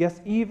 yes,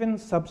 even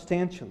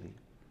substantially.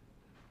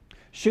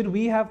 Should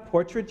we have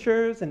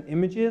portraitures and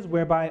images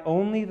whereby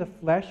only the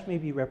flesh may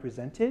be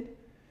represented?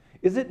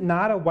 Is it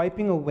not a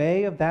wiping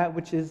away of that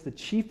which is the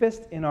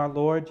chiefest in our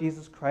Lord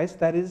Jesus Christ,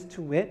 that is,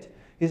 to wit,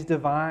 his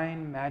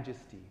divine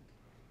majesty?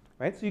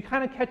 Right? So you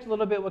kind of catch a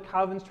little bit what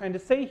Calvin's trying to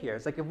say here.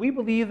 It's like if we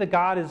believe that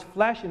God is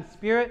flesh and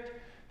spirit,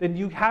 then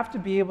you have to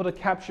be able to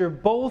capture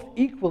both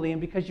equally,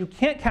 and because you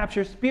can't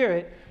capture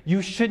spirit,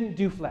 you shouldn't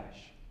do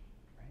flesh.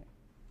 Right?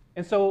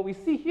 And so what we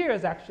see here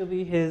is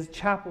actually his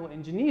chapel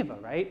in Geneva,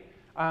 right?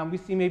 We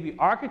see maybe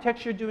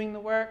architecture doing the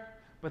work,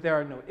 but there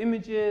are no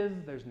images,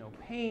 there's no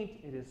paint,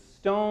 it is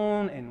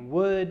stone and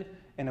wood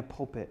and a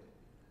pulpit.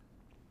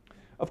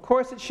 Of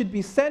course, it should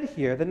be said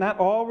here that not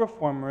all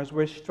reformers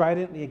were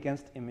stridently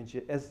against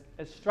images, as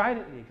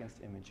stridently against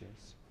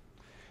images.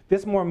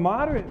 This more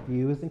moderate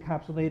view is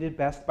encapsulated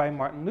best by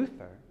Martin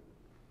Luther.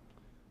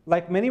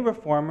 Like many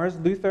reformers,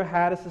 Luther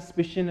had a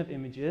suspicion of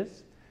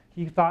images.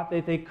 He thought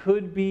that they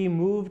could be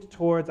moved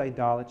towards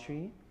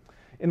idolatry,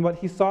 in what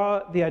he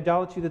saw the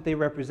idolatry that they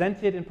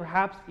represented and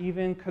perhaps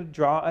even could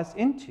draw us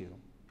into.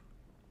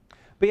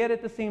 But yet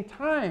at the same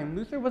time,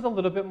 Luther was a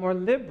little bit more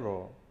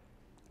liberal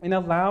in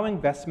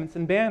allowing vestments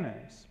and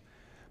banners.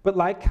 But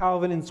like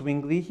Calvin and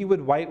Zwingli, he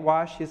would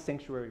whitewash his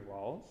sanctuary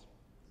walls.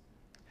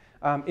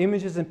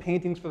 Images and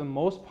paintings, for the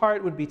most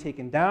part, would be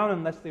taken down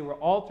unless they were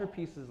altar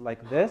pieces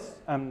like this,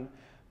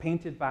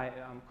 painted by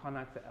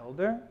Cranach the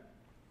Elder,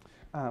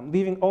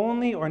 leaving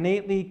only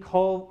ornately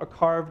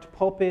carved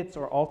pulpits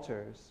or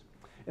altars.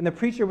 And the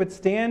preacher would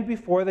stand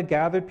before the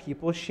gathered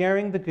people,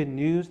 sharing the good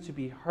news to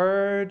be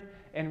heard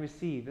and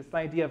received. This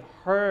idea of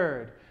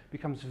heard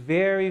becomes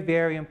very,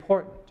 very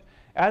important.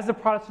 As the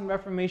Protestant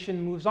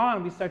Reformation moves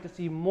on, we start to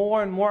see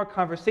more and more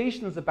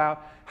conversations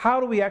about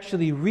how do we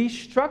actually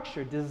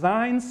restructure,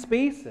 design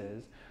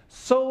spaces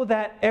so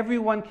that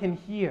everyone can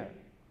hear.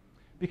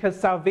 Because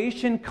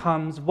salvation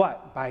comes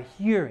what? By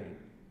hearing,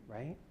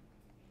 right?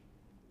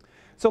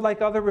 So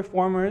like other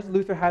reformers,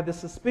 Luther had the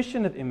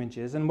suspicion of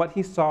images and what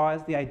he saw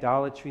as the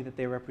idolatry that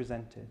they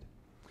represented.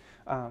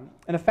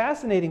 In a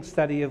fascinating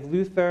study of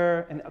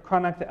Luther and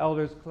Cranach the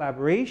Elder's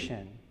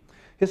collaboration,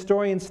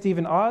 historian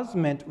Stephen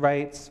Osment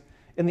writes,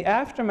 in the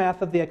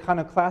aftermath of the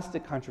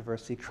iconoclastic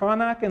controversy,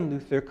 Cranach and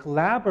Luther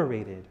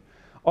collaborated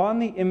on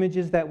the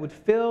images that would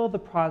fill the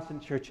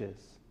Protestant churches.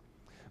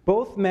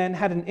 Both men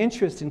had an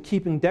interest in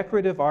keeping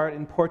decorative art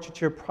and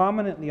portraiture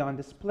prominently on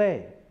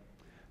display.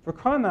 For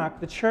Cranach,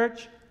 the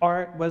church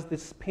art was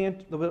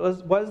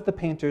the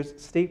painter's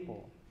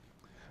staple.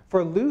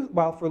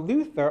 While for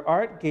Luther,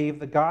 art gave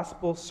the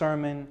gospel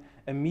sermon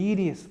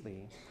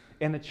immediacy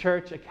and the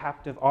church a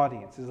captive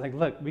audience. It's like,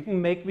 look, we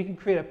can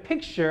create a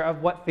picture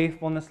of what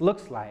faithfulness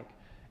looks like,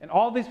 and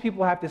all these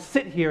people have to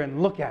sit here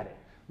and look at it.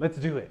 Let's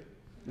do it.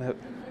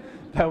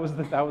 That was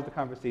the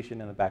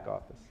conversation in the back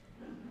office.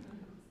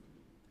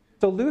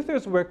 So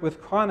Luther's work with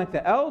Cranach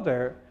the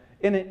Elder,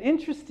 in an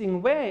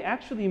interesting way,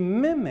 actually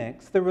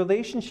mimics the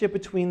relationship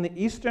between the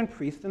Eastern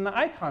priest and the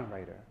icon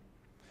writer.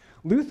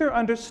 Luther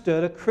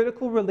understood a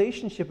critical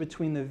relationship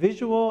between the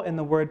visual and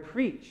the word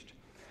preached,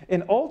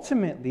 and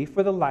ultimately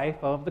for the life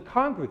of the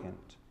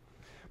congregant.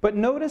 But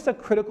notice a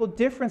critical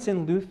difference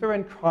in Luther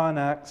and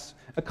Cranach's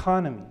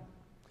economy.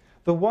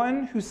 The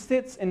one who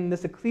sits in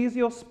this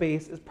ecclesial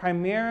space is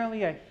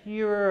primarily a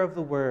hearer of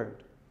the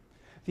word.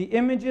 The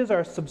images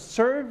are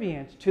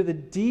subservient to the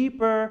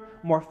deeper,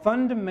 more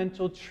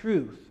fundamental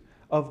truth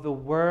of the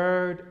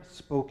word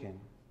spoken.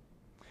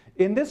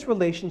 In this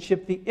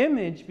relationship, the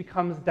image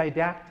becomes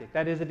didactic.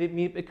 That is,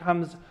 it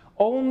becomes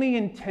only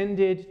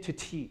intended to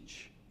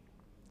teach.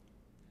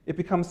 It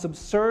becomes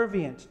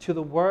subservient to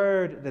the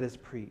word that is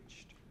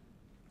preached.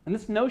 And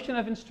this notion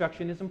of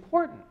instruction is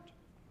important.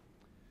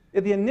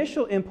 The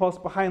initial impulse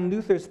behind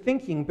Luther's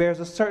thinking bears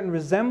a certain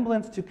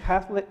resemblance to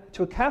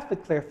a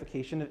Catholic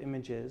clarification of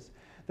images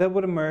that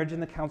would emerge in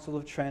the Council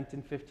of Trent in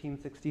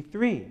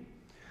 1563,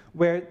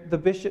 where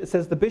it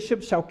says, the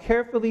bishop shall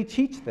carefully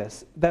teach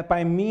this, that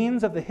by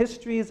means of the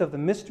histories of the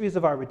mysteries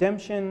of our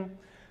redemption,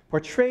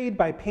 portrayed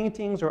by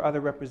paintings or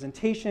other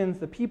representations,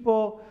 the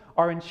people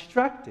are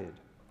instructed,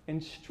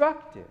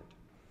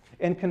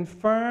 and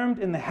confirmed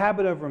in the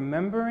habit of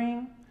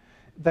remembering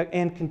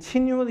and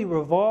continually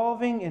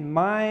revolving in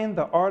mind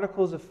the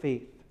articles of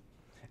faith,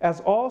 as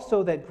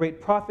also that great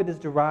profit is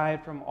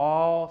derived from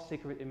all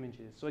sacred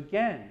images. So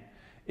again,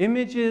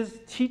 images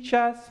teach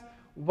us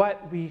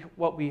what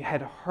we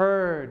had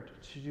heard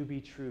to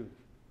be true.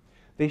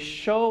 They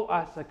show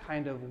us a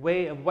kind of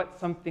way of what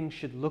something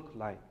should look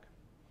like.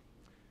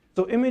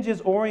 So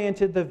images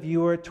oriented the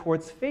viewer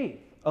towards faith,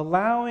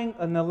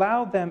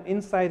 allowed them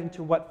insight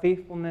into what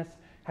faithfulness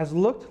has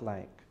looked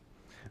like,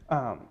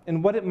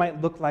 and what it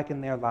might look like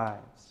in their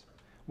lives,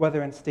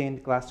 whether in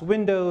stained glass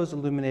windows,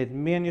 illuminated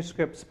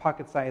manuscripts,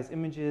 pocket-sized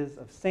images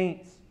of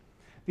saints.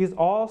 These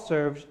all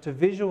served to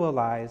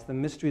visualize the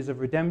mysteries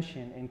of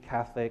redemption in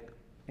Catholic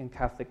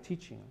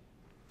teaching.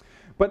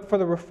 But for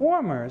the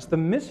Reformers, the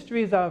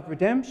mysteries of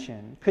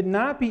redemption could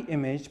not be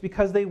imaged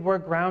because they were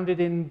grounded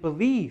in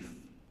belief.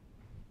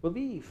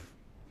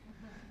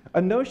 A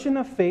notion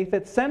of faith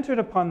that centered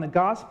upon the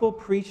gospel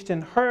preached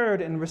and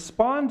heard and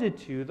responded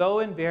to, though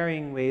in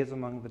varying ways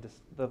among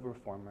the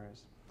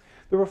Reformers.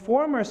 The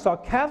Reformers saw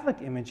Catholic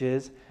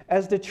images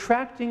as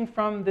detracting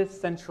from this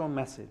central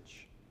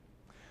message.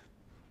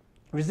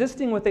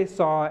 Resisting what they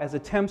saw as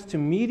attempts to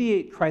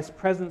mediate Christ's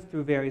presence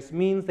through various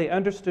means, they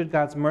understood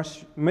God's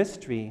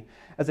mystery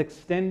as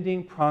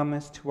extending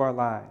promise to our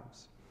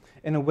lives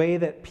in a way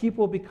that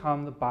people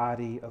become the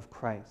body of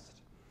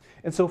Christ.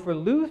 And so for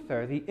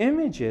Luther, the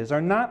images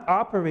are not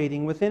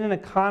operating within an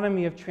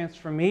economy of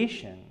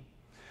transformation,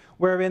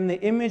 wherein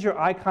the image or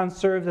icon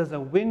serves as a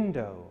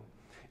window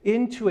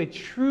into a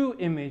true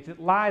image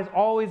that lies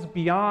always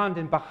beyond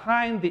and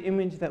behind the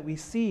image that we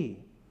see,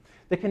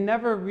 that can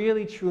never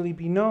really truly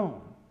be known,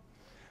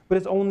 but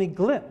is only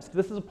glimpsed.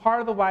 This is a part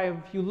of the why,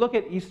 if you look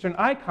at Eastern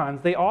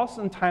icons, they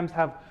oftentimes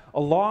have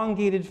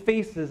elongated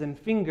faces and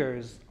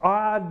fingers,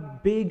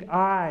 odd big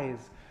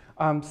eyes,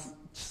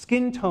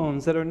 skin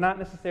tones that are not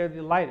necessarily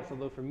the lightest,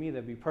 although for me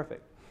that'd be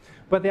perfect.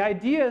 But the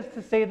idea is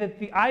to say that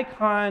the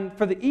icon,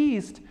 for the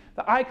East,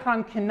 the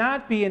icon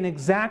cannot be an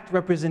exact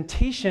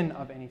representation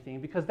of anything,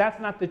 because that's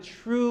not the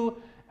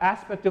true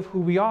aspect of who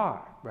we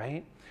are,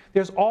 right?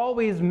 There's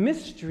always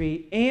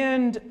mystery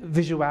and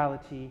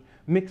visuality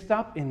mixed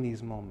up in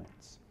these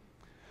moments.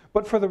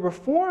 But for the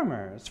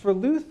Reformers, for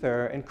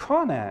Luther and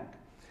Cranach,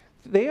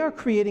 they are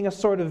creating a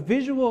sort of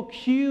visual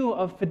cue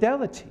of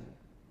fidelity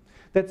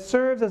that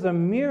serves as a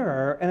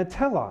mirror and a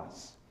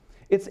telos.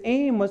 Its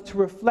aim was to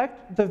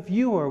reflect the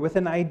viewer with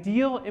an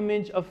ideal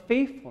image of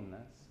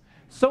faithfulness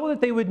so that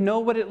they would know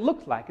what it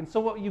looked like. And so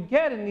what you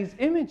get in these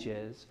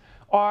images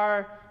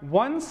are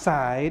one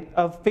side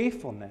of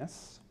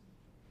faithfulness.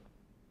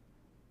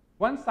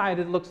 One side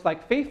it looks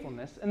like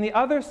faithfulness, and the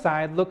other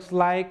side looks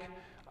like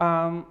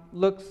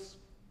looks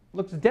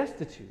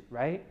destitute,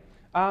 right?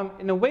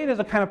 In a way, there's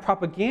a kind of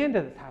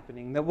propaganda that's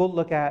happening that we'll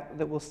look at,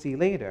 that we'll see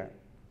later.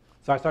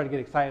 So I started to get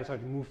excited, I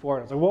started to move forward.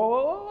 I was like, whoa,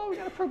 whoa, whoa, we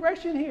got a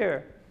progression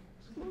here.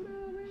 Slow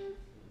down, man.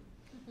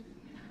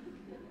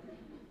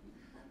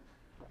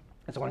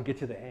 I just want to get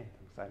to the end.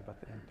 I'm excited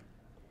about the end.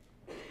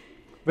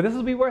 But this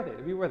will be worth it.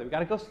 It'll be worth it. We got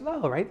to go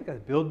slow, right? We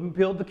got to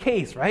build the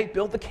case, right?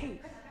 Build the case.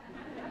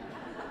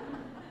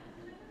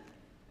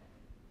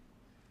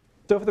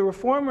 So if the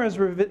Reformers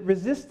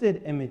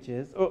resisted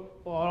images,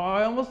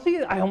 I almost see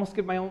it. I almost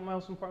skip my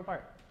most important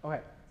part.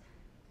 Okay.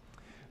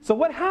 So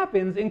what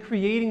happens in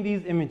creating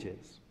these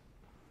images?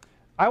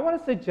 I want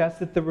to suggest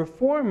that the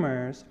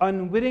Reformers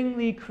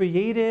unwittingly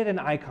created an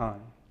icon,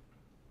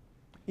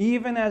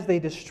 even as they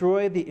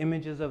destroyed the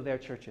images of their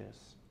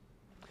churches.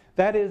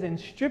 That is, in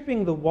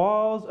stripping the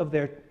walls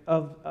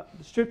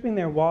stripping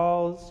their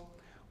walls,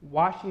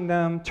 washing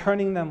them,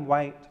 turning them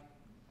white,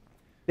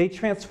 they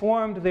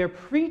transformed their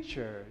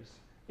preachers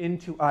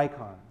into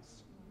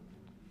icons,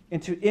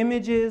 into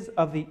images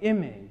of the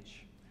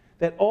image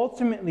that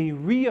ultimately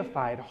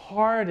reified,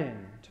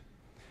 hardened,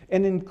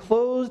 and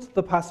enclosed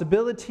the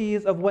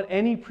possibilities of what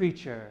any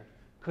preacher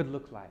could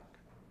look like,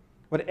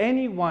 what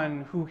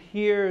anyone who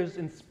hears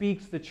and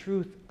speaks the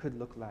truth could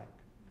look like.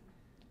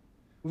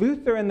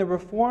 Luther and the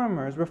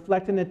Reformers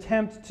reflect an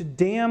attempt to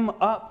dam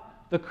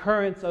up the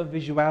currents of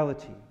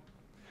visuality,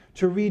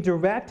 to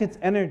redirect its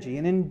energy,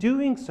 and in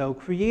doing so,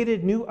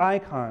 created new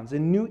icons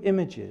and new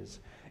images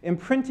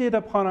imprinted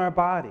upon our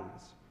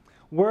bodies,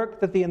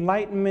 work that the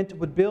Enlightenment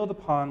would build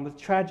upon with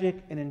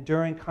tragic and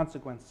enduring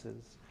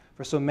consequences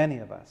for so many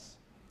of us.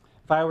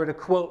 If I were to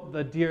quote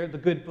the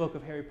good book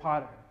of Harry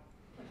Potter,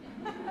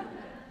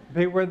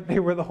 they were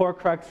the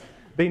Horcrux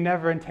they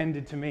never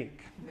intended to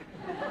make.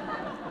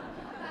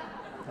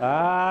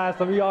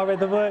 Some of y'all read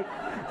the book.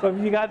 Some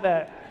of you got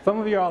that. Some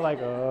of you are all like,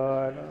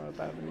 oh, I don't know what's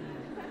happening.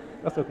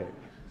 That's okay.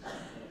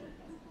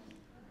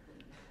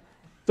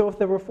 So if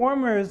the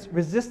Reformers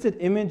resisted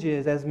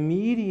images as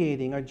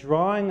mediating or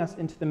drawing us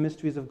into the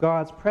mysteries of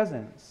God's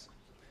presence,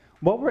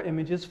 what were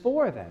images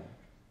for then?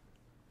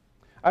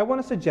 I want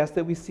to suggest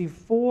that we see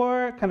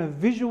four kind of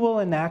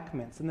visual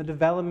enactments in the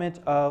development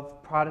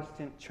of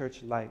Protestant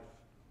church life.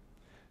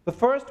 The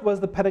first was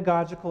the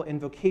pedagogical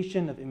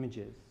invocation of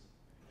images.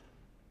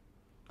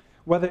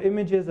 Whether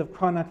images of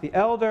Cranach the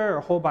Elder or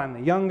Holbein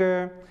the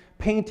Younger,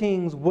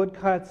 paintings,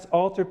 woodcuts,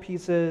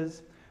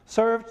 altarpieces,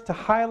 served to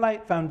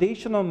highlight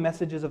foundational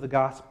messages of the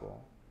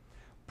gospel.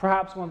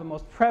 Perhaps one of the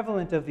most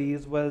prevalent of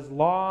these was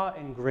law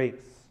and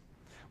grace,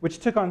 which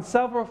took on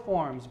several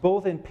forms,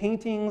 both in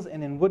paintings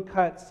and in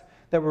woodcuts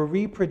that were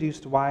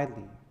reproduced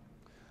widely.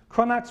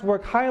 Cranach's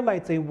work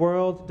highlights a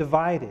world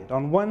divided.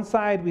 On one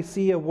side, we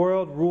see a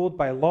world ruled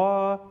by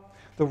law,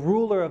 the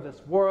ruler of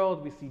this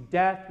world. We see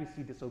death, we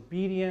see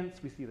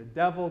disobedience, we see the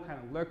devil kind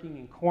of lurking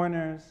in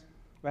corners,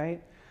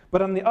 right?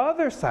 But on the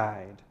other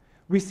side,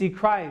 we see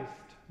Christ,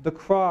 the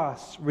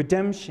cross,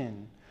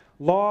 redemption,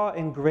 law,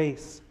 and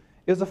grace.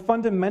 It is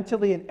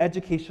fundamentally an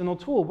educational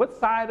tool. What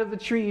side of the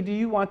tree do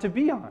you want to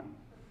be on?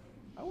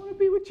 I want to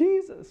be with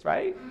Jesus,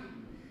 right?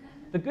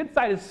 The good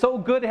side is so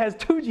good it has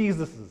two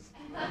Jesuses.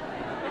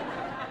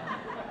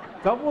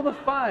 Double the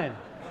fun.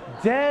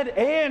 Dead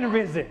and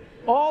risen.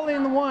 All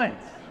in one.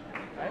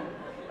 Right?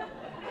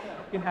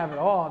 You can have it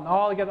all. And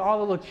you got all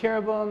the little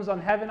cherubims on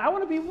heaven. I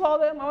want to be with all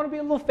them. I want to be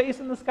a little face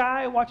in the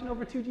sky watching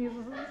over two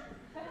Jesuses.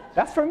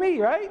 That's for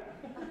me, right?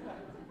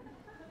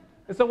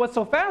 And so what's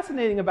so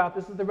fascinating about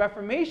this is the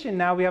Reformation,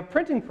 now we have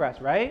printing press,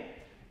 right?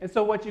 And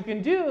so what you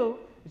can do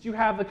is you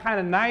have the kind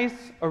of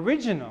nice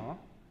original,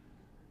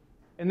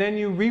 and then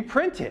you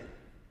reprint it.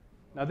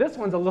 Now this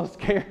one's a little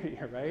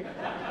scarier, right?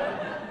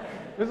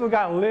 This one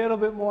got a little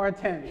bit more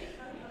intense.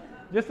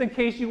 Just in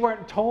case you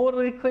weren't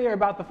totally clear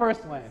about the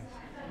first one,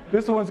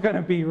 this one's going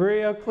to be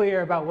real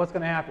clear about what's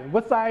going to happen.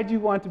 What side you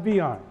want to be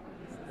on,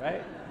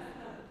 right?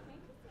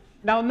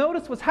 Now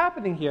notice what's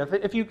happening here.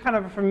 If you kind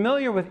of are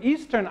familiar with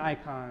Eastern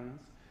icons,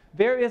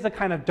 there is a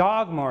kind of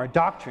dogma or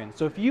doctrine.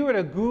 So if you were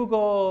to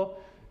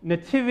Google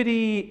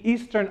nativity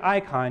Eastern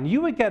icon, you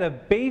would get a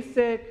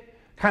basic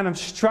kind of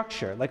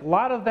structure. Like a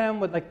lot of them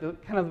would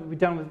kind of be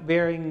done with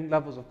varying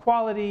levels of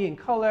quality and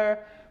color,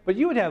 but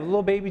you would have a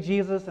little baby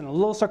Jesus and a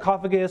little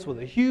sarcophagus with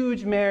a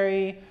huge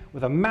Mary,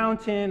 with a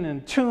mountain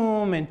and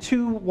tomb and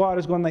two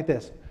waters going like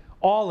this.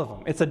 All of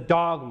them. It's a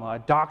dogma, a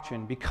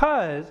doctrine,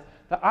 because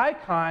the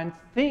icon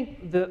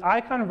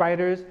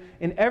writers,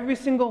 in every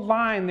single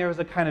line, there is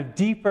a kind of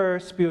deeper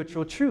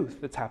spiritual truth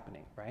that's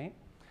happening, right?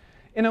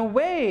 In a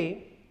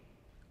way,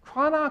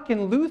 Cranach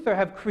and Luther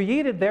have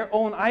created their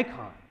own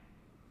icon,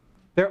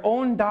 their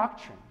own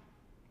doctrine,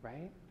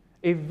 right?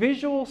 A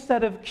visual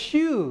set of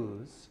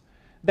cues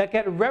that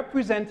get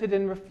represented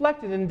and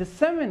reflected and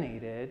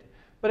disseminated.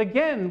 But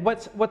again,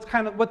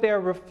 what they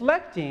are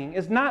reflecting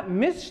is not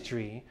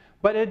mystery,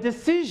 but a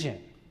decision,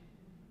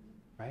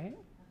 right?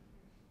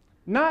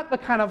 Not the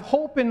kind of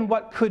hope in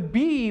what could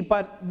be,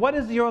 but what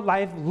does your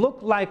life look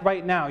like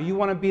right now? You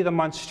want to be the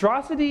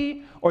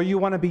monstrosity or you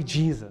want to be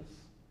Jesus?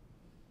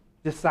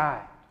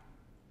 Decide.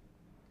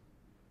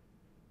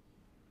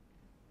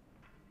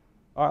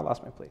 Oh, I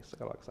lost my place. I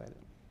got all excited.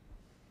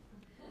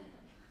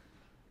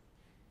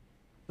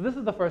 So this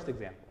is the first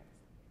example.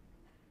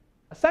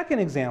 A second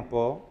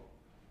example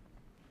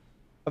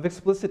of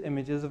explicit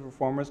images of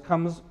reformers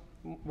these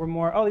were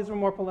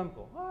more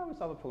polemical. Oh, we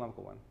saw the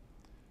polemical one.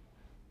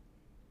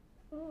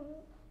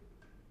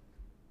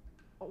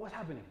 Oh, what's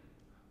happening?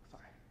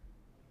 Sorry.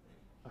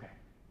 Okay.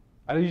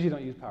 I usually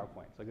don't use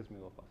PowerPoint, so it gets me a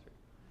little flustered.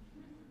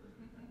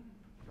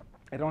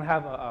 I don't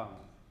have a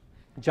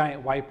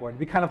giant whiteboard. It'd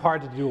be kind of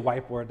hard to do a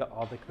whiteboard,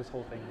 this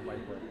whole thing with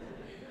whiteboard.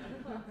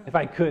 If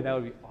I could, that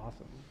would be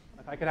awesome.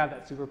 If I could have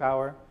that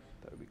superpower,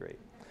 that would be great.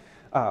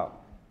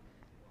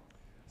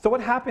 So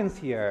what happens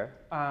here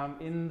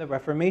in the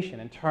Reformation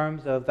in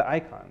terms of the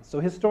icons?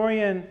 So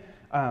historian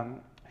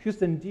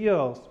Houston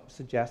Deal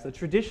suggests that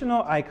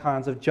traditional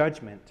icons of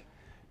judgment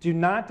do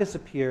not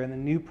disappear in the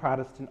new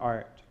Protestant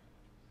art,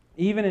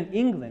 even in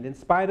England, in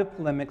spite of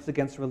polemics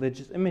against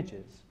religious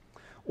images,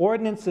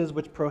 ordinances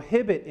which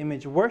prohibit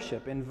image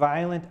worship and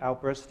violent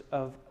outbursts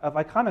of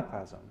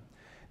iconoclasm.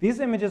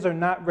 These images are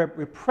not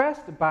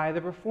repressed by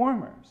the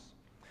reformers.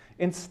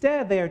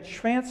 Instead, they are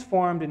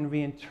transformed and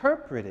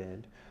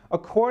reinterpreted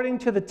according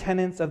to the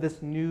tenets of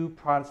this new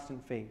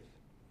Protestant faith.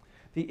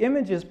 The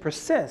images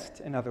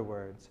persist, in other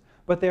words,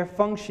 but their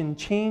function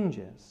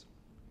changes.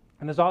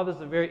 And there's all this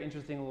very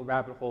interesting little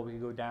rabbit hole we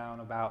can go down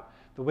about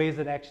the ways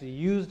that actually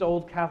used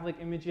old Catholic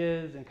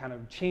images and kind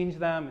of changed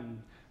them and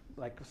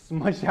like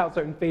smudged out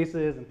certain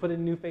faces and put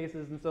in new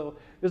faces. And so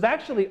there's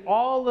actually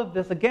all of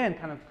this, again,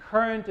 kind of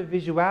current of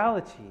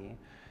visuality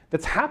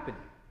that's happening,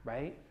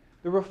 right?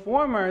 The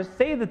reformers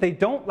say that they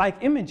don't like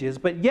images,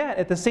 but yet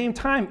at the same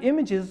time,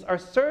 images are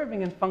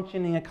serving and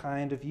functioning a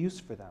kind of use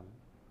for them.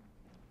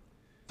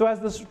 So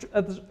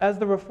as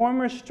the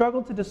reformers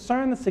struggle to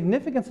discern the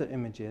significance of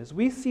images,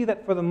 we see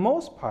that for the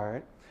most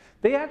part,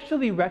 they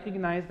actually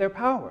recognize their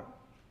power,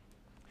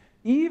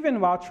 even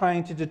while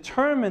trying to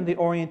determine the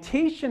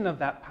orientation of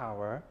that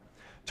power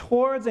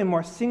towards a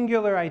more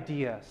singular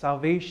idea,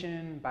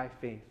 salvation by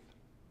faith.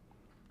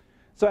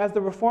 So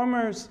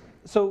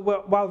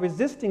while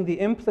resisting the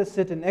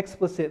implicit and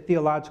explicit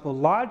theological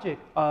logic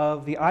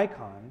of the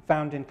icon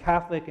found in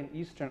Catholic and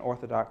Eastern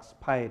Orthodox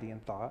piety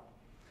and thought,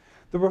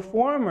 the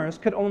reformers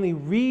could only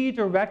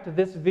redirect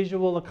this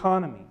visual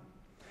economy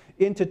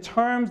into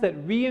terms that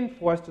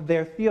reinforced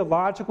their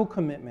theological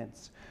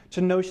commitments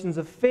to notions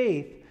of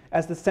faith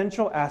as the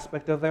central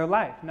aspect of their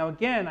life. Now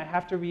again, I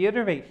have to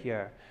reiterate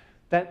here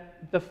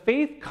that the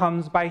faith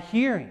comes by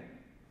hearing.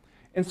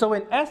 And so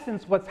in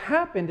essence, what's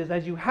happened is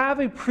as you have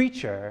a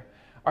preacher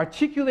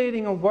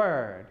articulating a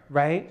word,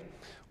 right?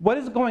 What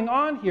is going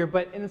on here?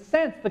 But in a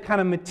sense, the kind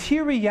of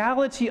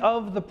materiality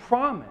of the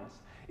promise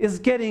is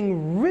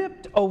getting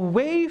ripped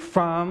away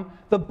from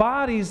the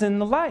bodies in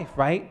the life,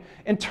 right?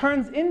 And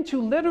turns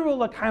into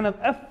literal, a kind of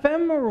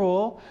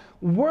ephemeral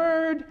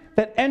word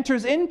that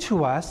enters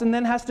into us and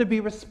then has to be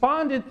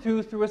responded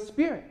to through a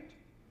spirit.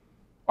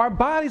 Our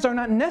bodies are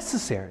not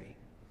necessary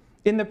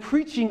in the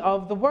preaching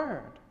of the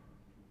word.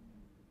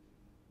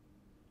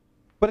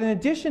 But in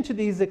addition to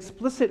these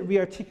explicit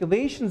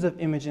rearticulations of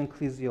image in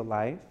ecclesial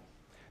life,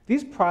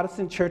 these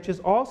Protestant churches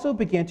also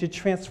began to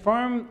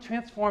transform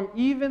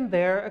even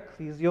their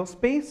ecclesial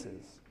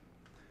spaces.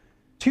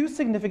 Two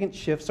significant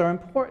shifts are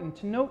important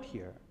to note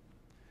here.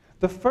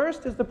 The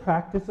first is the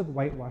practice of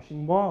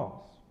whitewashing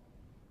walls.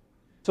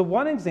 So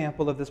one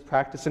example of this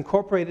practice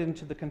incorporated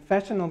into the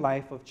confessional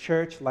life of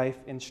church life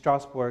in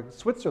Strasbourg,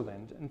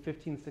 Switzerland in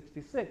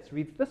 1566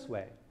 reads this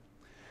way: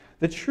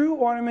 "The true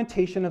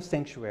ornamentation of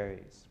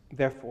sanctuaries,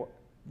 therefore,"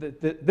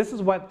 this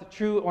is what the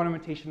true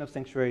ornamentation of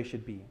sanctuaries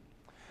should be: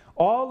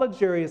 "all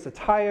luxurious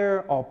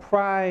attire, all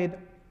pride,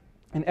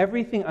 and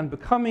everything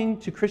unbecoming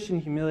to Christian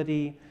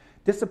humility,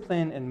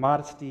 discipline, and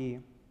modesty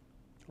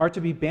are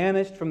to be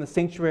banished from the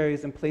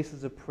sanctuaries and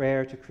places of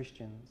prayer to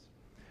Christians.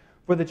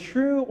 For the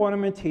true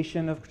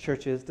ornamentation of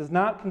churches does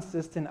not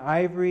consist in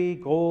ivory,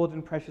 gold,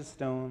 and precious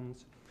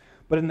stones,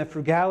 but in the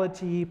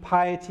frugality,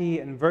 piety,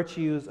 and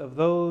virtues of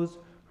those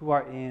who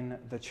are in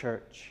the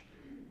church."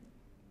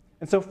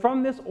 And so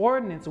from this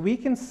ordinance, we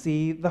can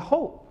see the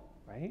hope,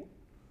 right?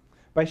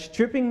 By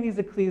stripping these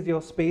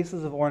ecclesial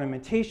spaces of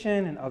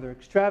ornamentation and other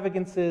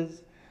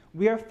extravagances,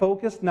 we are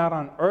focused not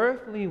on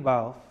earthly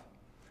wealth,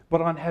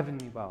 but on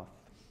heavenly wealth.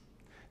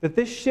 That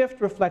this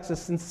shift reflects a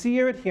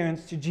sincere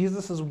adherence to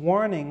Jesus'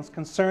 warnings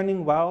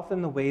concerning wealth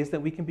and the ways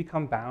that we can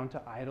become bound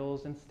to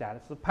idols and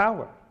status of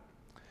power.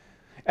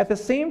 At the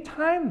same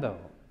time,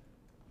 though,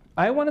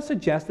 I want to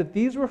suggest that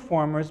these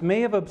reformers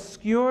may have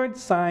obscured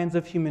signs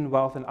of human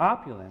wealth and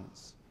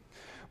opulence.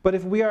 But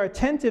if we are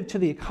attentive to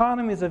the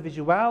economies of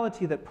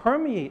visuality that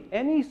permeate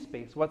any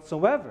space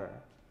whatsoever,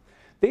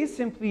 they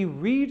simply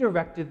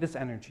redirected this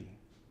energy.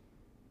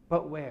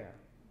 But where?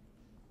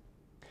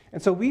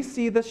 And so we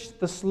see the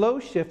slow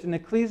shift in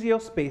ecclesial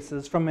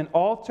spaces from an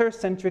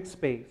altar-centric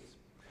space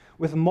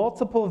with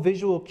multiple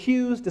visual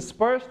cues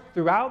dispersed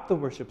throughout the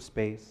worship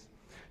space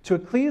to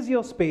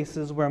ecclesial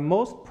spaces where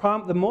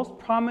the most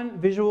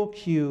prominent visual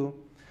cue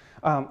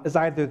is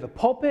either the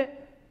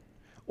pulpit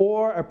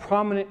or a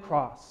prominent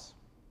cross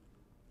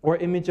or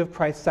image of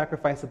Christ's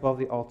sacrifice above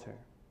the altar.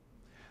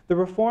 The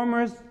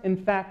reformers, in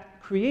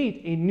fact,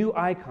 create a new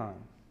icon,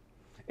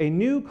 a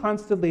new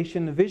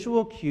constellation of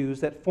visual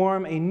cues that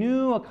form a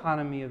new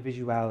economy of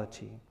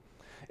visuality.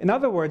 In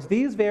other words,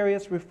 these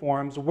various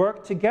reforms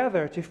work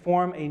together to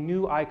form a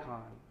new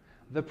icon,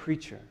 the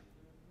preacher.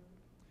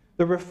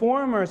 The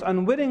reformers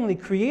unwittingly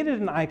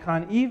created an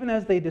icon even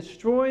as they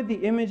destroyed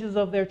the images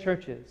of their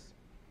churches.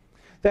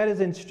 That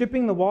is, in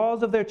stripping the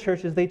walls of their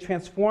churches, they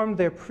transformed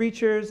their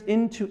preachers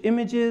into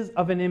images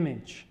of an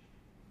image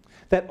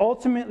that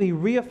ultimately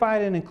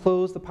reified and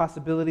enclosed the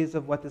possibilities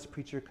of what this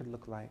preacher could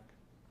look like.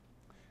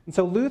 And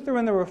so Luther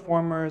and the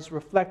reformers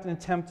reflect an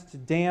attempt to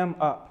dam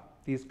up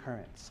these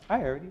currents.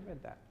 I already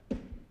read that.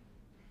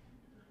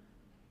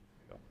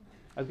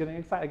 I was getting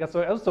excited. It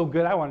was so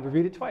good I wanted to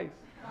read it twice.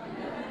 I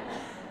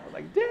was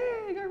like,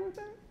 dang, I wrote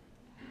that.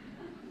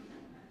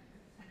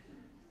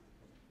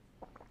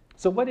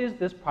 So what is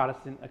this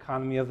Protestant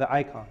economy of the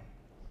icon?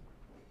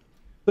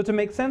 So to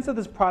make sense of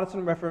this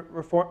Protestant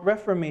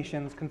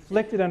Reformation's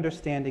conflicted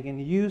understanding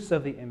and use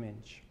of the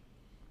image,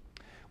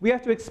 we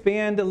have to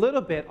expand a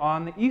little bit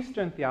on the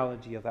Eastern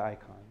theology of the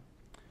icon.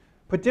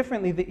 Put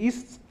differently, the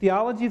East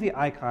theology of the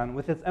icon,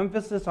 with its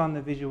emphasis on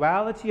the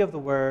visuality of the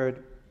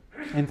word,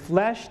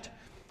 enfleshed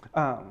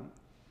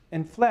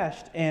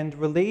and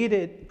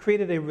related,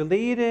 created a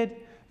related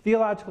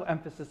theological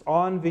emphasis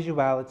on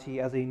visuality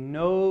as a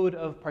node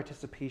of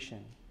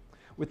participation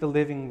with the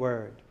living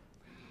word.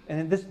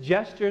 And this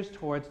gestures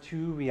towards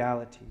two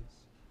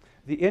realities: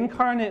 the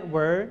incarnate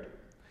word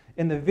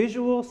and the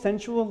visual,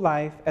 sensual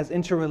life as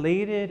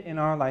interrelated in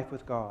our life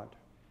with God.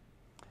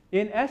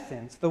 In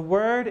essence, the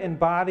word and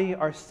body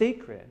are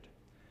sacred,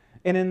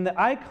 and in the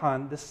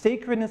icon, the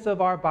sacredness of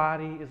our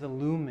body is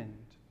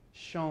illumined,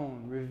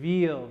 shown,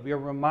 revealed. We are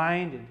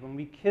reminded when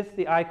we kiss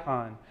the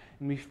icon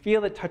and we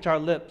feel it touch our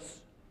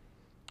lips,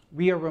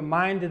 we are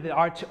reminded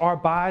that our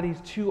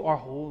bodies too are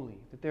holy,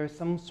 that there is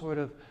some sort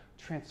of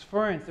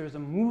transference, there is a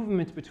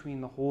movement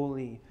between the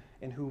holy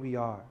and who we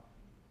are.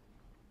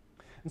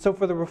 And so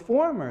for the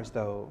reformers,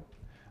 though,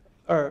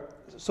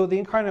 so the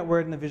incarnate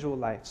word and the visual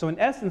life. So in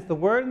essence, the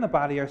word and the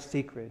body are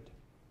sacred.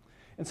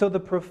 And so the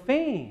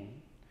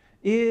profane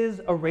is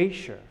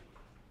erasure.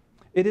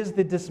 It is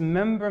the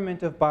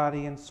dismemberment of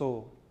body and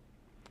soul.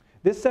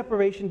 This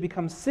separation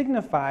becomes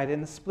signified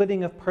in the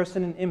splitting of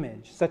person and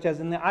image, such as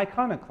in the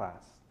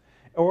iconoclast,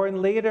 or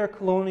in later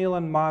colonial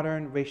and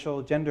modern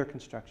racial gender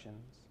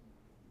constructions.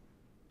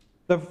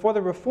 For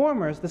the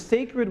reformers, the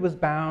sacred was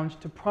bound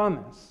to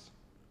promise,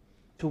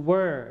 to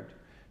word,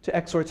 to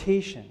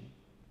exhortation.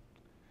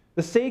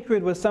 The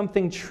sacred was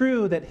something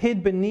true that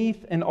hid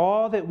beneath, and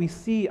all that we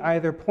see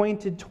either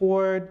pointed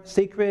toward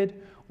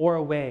sacred or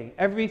away.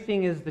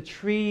 Everything is the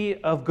tree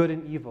of good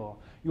and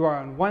evil. You are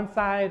on one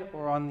side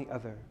or on the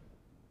other.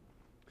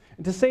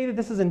 And to say that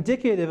this is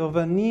indicative of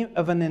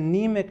an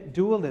anemic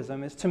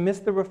dualism is to miss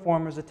the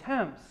reformers'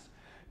 attempts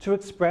to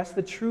express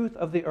the truth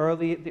of the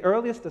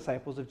earliest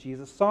disciples of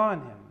Jesus saw in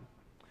him.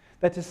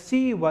 That to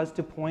see was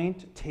to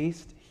point,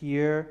 taste,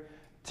 hear,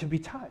 to be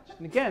touched.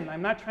 And again,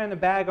 I'm not trying to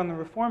bag on the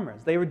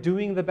reformers. They were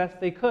doing the best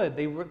they could.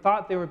 They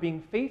thought they were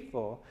being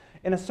faithful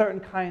in a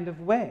certain kind of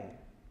way.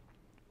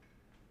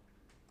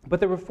 But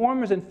the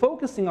reformers, in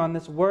focusing on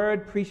this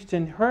word preached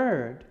and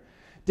heard,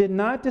 did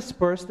not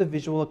disperse the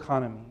visual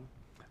economy.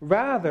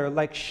 Rather,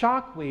 like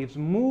shock waves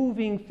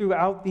moving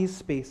throughout these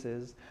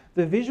spaces,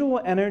 the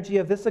visual energy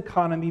of this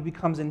economy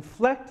becomes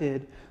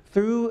inflected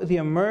through the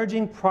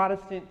emerging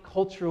Protestant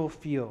cultural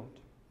field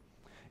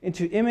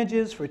into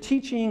images for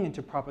teaching,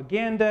 into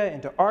propaganda,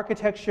 into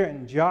architecture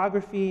and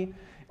geography,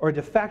 or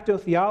de facto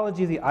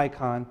theology of the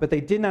icon, but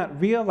they did not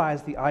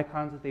realize the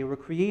icons that they were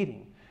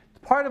creating.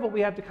 Part of what we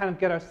have to kind of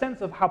get our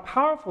sense of how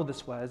powerful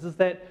this was is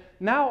that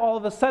now all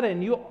of a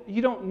sudden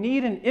you don't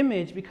need an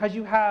image because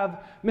you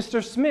have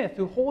Mr. Smith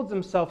who holds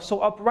himself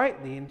so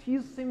uprightly, and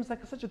he seems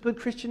like such a good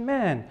Christian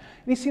man,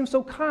 and he seems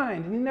so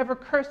kind, and he never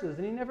curses,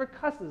 and he never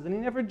cusses, and he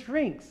never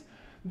drinks.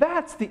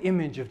 That's the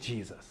image of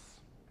Jesus.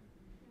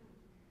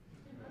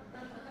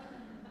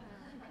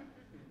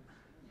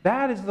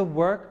 That is the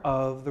work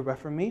of the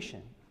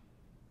Reformation.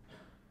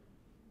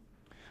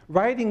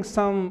 Writing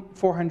some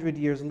 400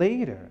 years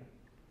later,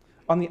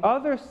 on the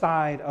other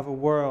side of a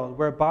world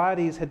where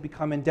bodies had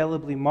become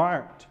indelibly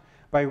marked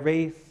by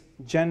race,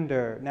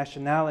 gender,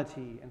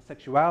 nationality, and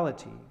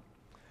sexuality,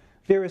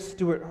 theorist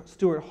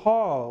Stuart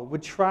Hall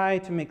would try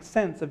to make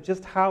sense of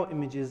just how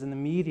images in the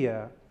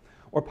media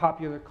or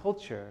popular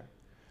culture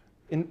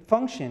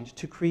functioned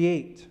to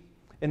create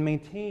and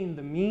maintain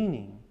the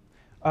meaning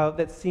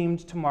that seemed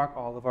to mark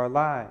all of our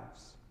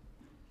lives.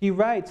 He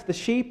writes, the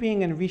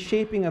shaping and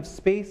reshaping of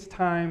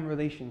space-time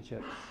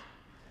relationships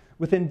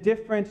within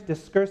different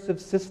discursive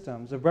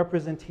systems of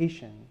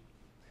representation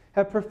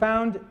have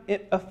profound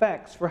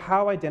effects for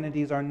how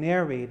identities are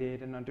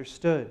narrated and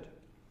understood.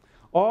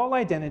 All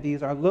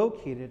identities are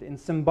located in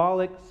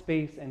symbolic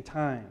space and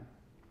time.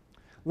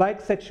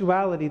 Like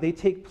sexuality, they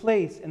take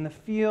place in the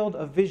field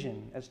of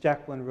vision, as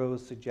Jacqueline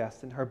Rose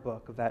suggests in her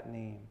book of that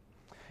name.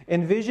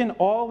 And vision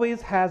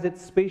always has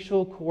its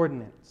spatial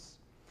coordinates,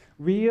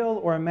 real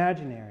or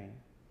imaginary,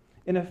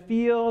 in a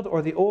field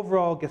or the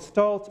overall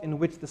gestalt in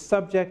which the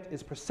subject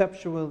is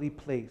perceptually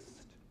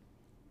placed.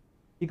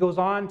 He goes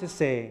on to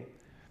say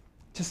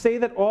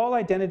that all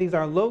identities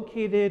are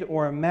located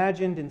or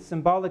imagined in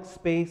symbolic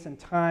space and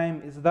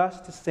time is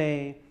thus to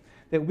say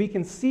that we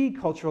can see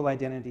cultural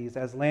identities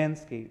as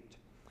landscaped,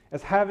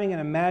 as having an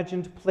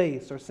imagined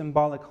place or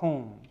symbolic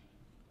home.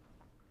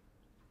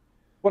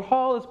 What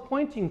Hall is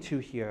pointing to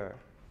here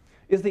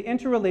is the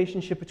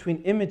interrelationship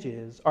between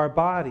images, our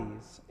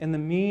bodies, and the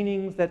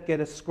meanings that get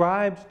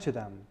ascribed to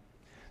them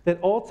that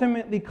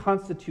ultimately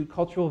constitute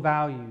cultural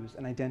values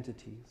and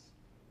identities.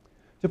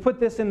 To put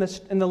this in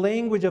the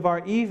language of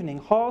our evening,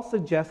 Hall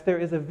suggests there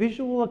is a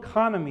visual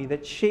economy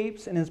that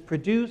shapes and is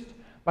produced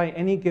by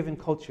any given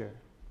culture.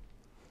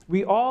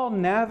 We all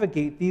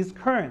navigate these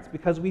currents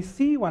because we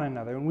see one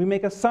another and we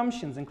make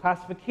assumptions and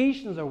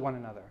classifications of one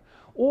another.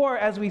 Or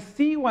as we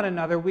see one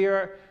another, we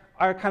are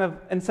kind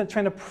of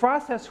trying to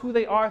process who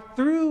they are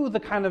through the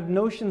kind of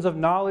notions of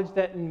knowledge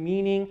and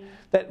meaning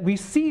that we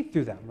see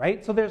through them,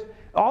 right? So there's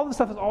all this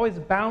stuff is always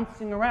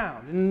bouncing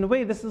around. And in a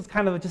way, this is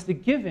kind of just a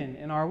given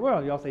in our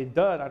world. You all say,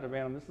 duh, Dr.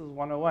 Bantum, this is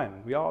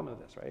 101. We all know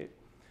this, right?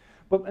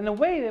 But in a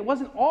way, it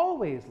wasn't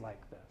always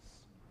like this,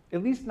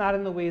 at least not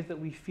in the ways that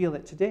we feel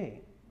it today.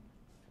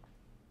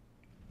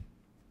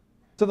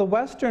 So the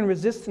Western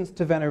resistance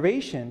to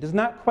veneration does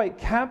not quite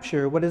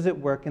capture what is at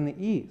work in the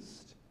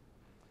East.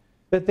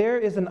 That there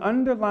is an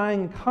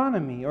underlying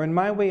economy, or in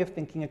my way of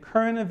thinking, a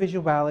current of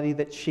visuality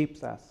that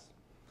shapes us.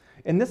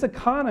 And this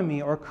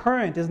economy or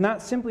current is not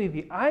simply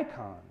the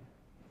icon,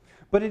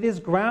 but it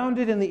is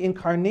grounded in the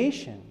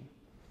incarnation.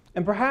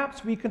 And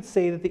perhaps we could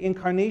say that the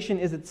incarnation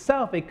is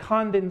itself a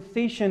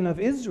condensation of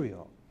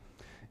Israel,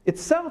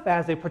 itself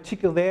as a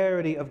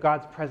particularity of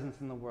God's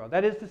presence in the world.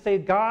 That is to say,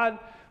 God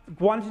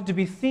wanted to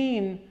be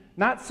seen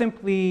not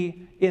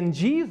simply in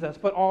Jesus,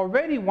 but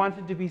already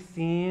wanted to be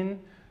seen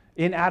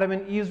in Adam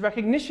and Eve's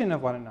recognition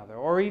of one another,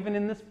 or even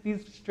in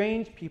these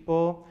strange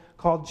people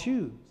called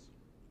Jews.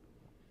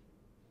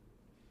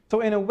 So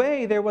in a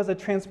way, there was a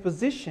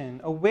transposition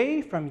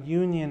away from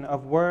union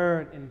of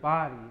word and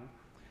body,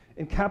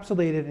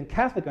 encapsulated in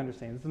Catholic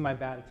understanding. This is my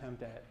bad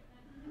attempt at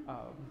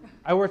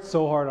I worked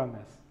so hard on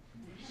this.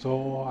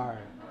 So hard.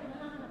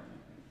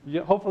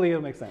 Yeah, hopefully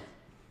it'll make sense.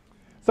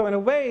 So in a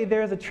way,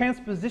 there is a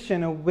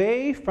transposition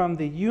away from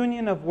the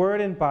union of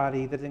word and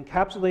body that's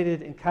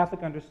encapsulated in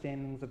Catholic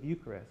understandings of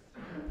Eucharist,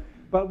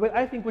 but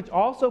I think which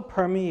also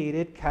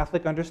permeated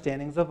Catholic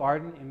understandings of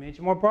art and image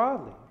more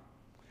broadly.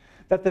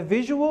 That the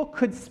visual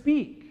could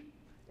speak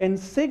and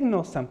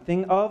signal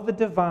something of the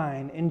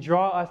divine and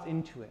draw us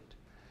into it.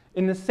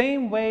 In the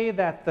same way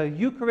that the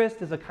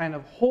Eucharist is a kind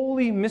of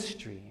holy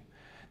mystery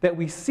that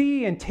we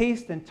see and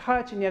taste and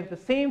touch, and yet at the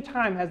same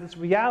time has this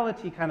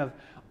reality kind of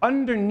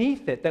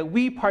underneath it that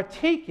we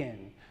partake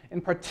in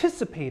and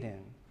participate in.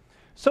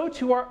 So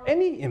too are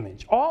any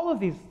image. All of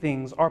these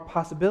things are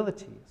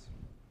possibilities.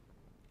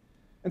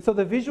 And so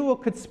the visual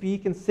could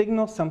speak and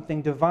signal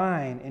something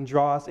divine and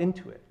draw us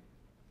into it.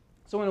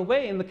 So in a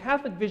way, in the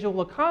Catholic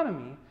visual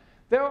economy,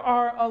 there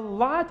are a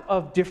lot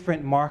of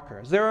different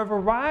markers. There are a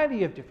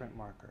variety of different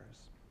markers.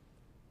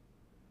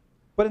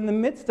 But in the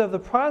midst of the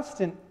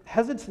Protestant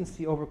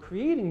hesitancy over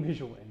creating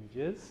visual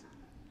images,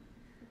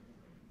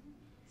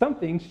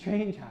 something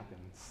strange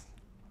happens.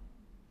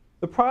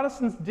 The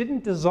Protestants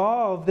didn't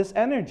dissolve this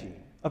energy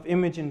of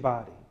image and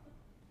body.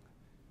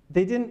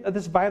 They didn't,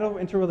 this vital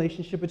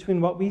interrelationship between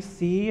what we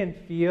see and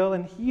feel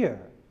and hear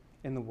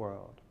in the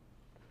world.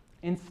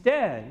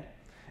 Instead,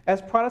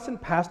 as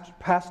Protestant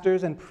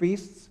pastors and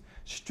priests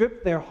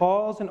stripped their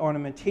halls and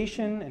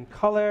ornamentation and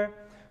color,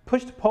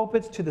 pushed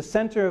pulpits to the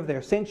center of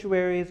their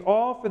sanctuaries,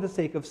 all for the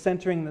sake of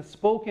centering the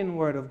spoken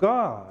word of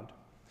God,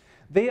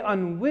 they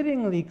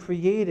unwittingly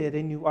created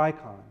a new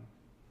icon,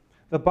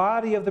 the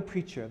body of the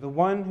preacher, the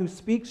one who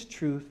speaks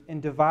truth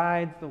and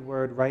divides the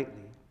word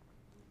rightly.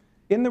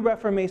 In the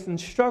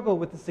Reformation's struggle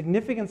with the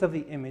significance of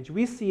the image,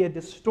 we see a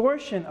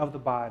distortion of the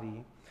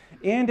body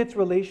and its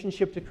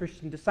relationship to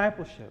Christian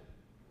discipleship.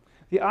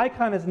 The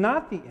icon is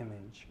not the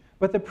image,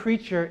 but the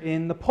preacher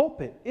in the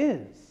pulpit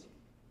is.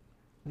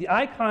 The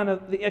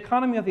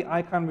economy of the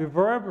icon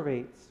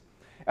reverberates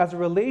as a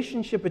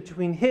relationship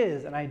between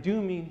his, and I do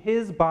mean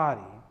his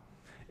body,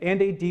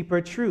 and a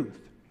deeper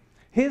truth.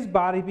 His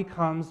body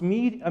becomes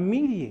a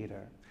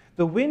mediator,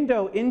 the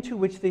window into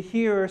which the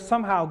hearer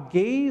somehow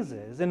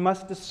gazes and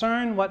must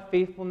discern what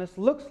faithfulness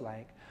looks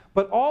like,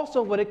 but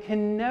also what it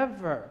can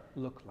never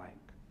look like.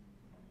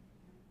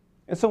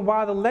 And so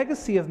while the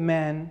legacy of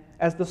men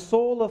as the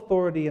sole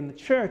authority in the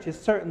church is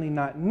certainly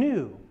not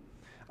new,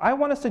 I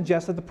want to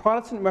suggest that the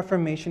Protestant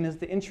Reformation is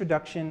the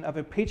introduction of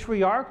a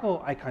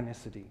patriarchal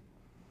iconicity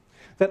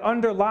that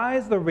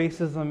underlies the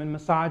racism and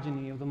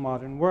misogyny of the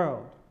modern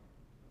world.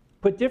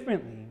 Put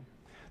differently,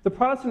 the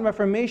Protestant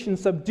Reformation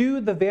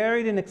subdued the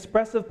varied and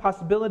expressive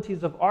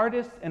possibilities of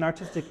artists and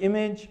artistic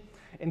image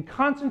and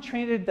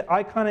concentrated the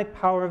iconic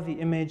power of the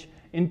image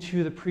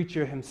into the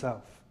preacher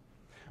himself,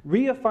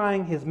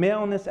 reifying his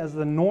maleness as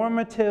the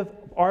normative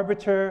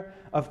arbiter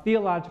of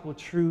theological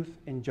truth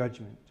and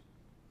judgment.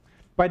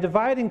 By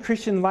dividing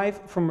Christian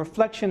life from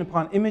reflection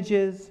upon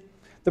images,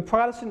 the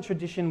Protestant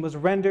tradition was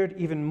rendered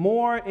even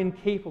more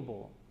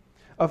incapable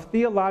of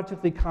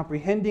theologically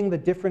comprehending the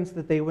difference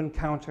that they would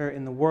encounter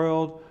in the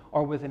world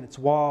or within its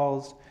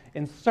walls,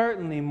 and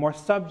certainly more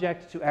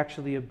subject to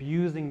actually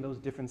abusing those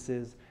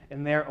differences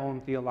in their own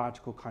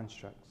theological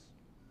constructs.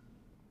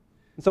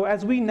 And so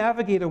as we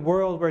navigate a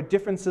world where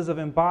differences of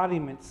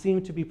embodiment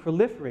seem to be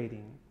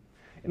proliferating,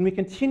 and we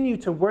continue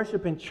to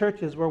worship in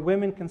churches where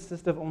women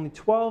consist of only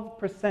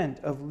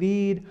 12% of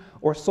lead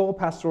or sole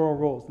pastoral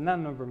roles, and that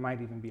number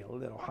might even be a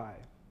little high,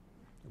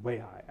 way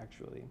high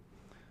actually,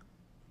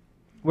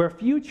 where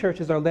few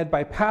churches are led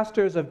by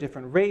pastors of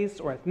different race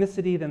or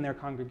ethnicity than their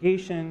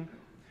congregation,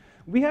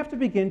 we have to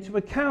begin to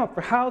account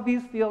for how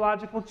these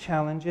theological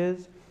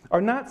challenges are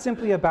not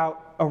simply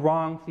about a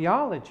wrong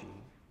theology,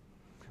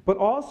 but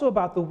also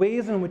about the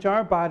ways in which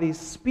our bodies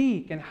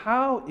speak and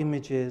how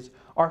images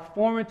are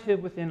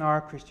formative within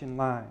our Christian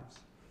lives.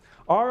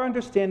 Our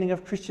understanding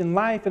of Christian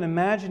life and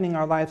imagining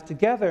our lives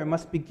together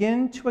must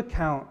begin to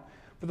account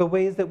for the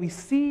ways that we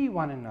see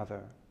one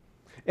another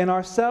and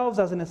ourselves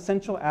as an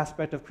essential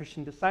aspect of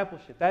Christian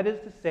discipleship. That is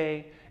to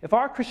say, if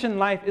our Christian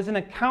life isn't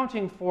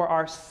accounting for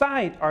our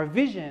sight, our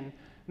vision,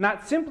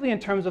 not simply in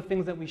terms of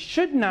things that we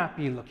should not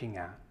be looking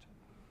at,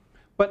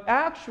 but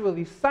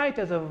actually sight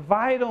as a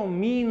vital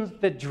means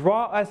that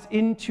draw us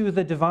into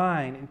the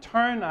divine and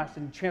turn us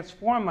and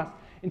transform us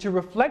into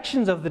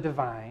reflections of the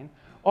divine,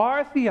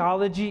 our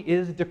theology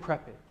is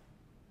decrepit.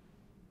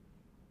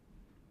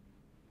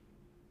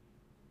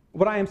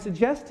 What I am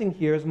suggesting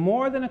here is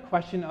more than a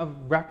question of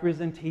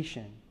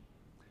representation,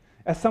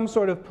 as some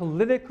sort of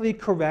politically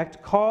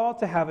correct call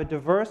to have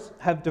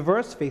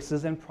diverse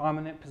faces in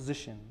prominent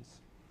positions.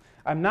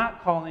 I'm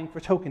not calling for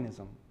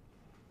tokenism.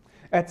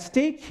 At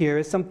stake here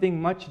is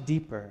something much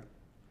deeper.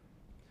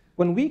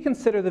 When we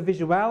consider the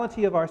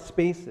visuality of our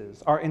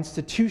spaces, our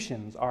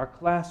institutions, our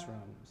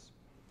classrooms,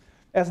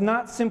 as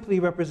not simply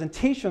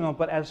representational,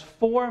 but as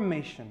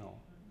formational,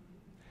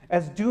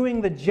 as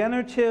doing the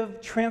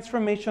generative,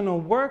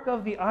 transformational work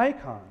of the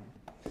icon,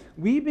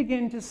 we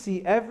begin to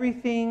see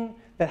everything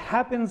that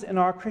happens in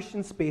our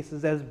Christian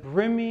spaces as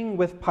brimming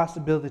with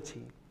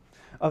possibility,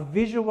 of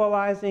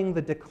visualizing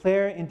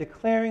declaring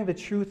the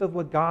truth of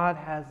what God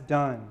has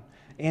done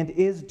and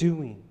is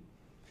doing.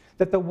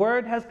 That the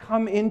Word has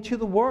come into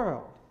the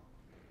world,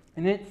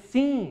 and it's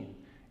seen,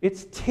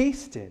 it's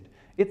tasted,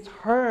 it's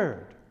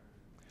heard.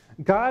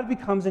 God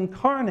becomes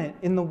incarnate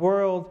in the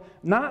world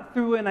not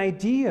through an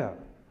idea,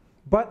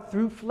 but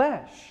through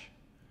flesh,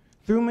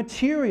 through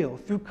material,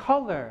 through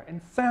color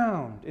and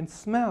sound and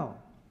smell.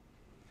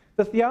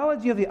 The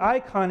theology of the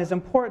icon is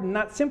important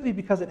not simply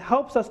because it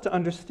helps us to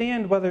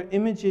understand whether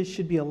images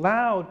should be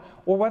allowed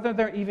or whether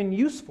they're even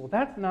useful.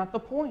 That's not the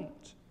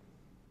point.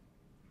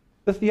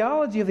 The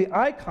theology of the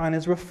icon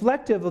is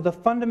reflective of the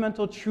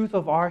fundamental truth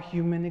of our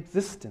human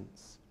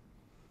existence.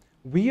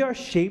 We are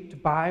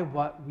shaped by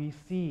what we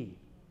see,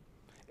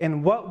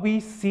 and what we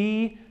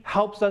see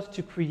helps us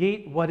to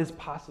create what is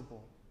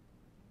possible.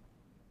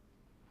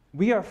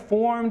 We are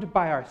formed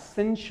by our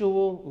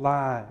sensual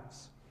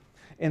lives,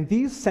 and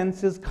these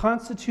senses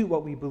constitute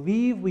what we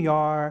believe we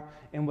are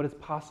and what is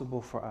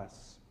possible for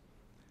us.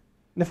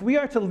 And if we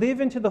are to live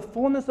into the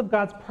fullness of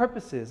God's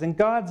purposes and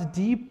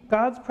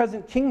God's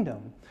present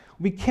kingdom,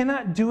 We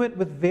cannot do it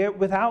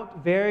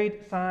without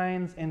varied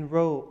signs and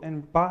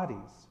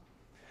bodies.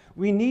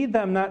 We need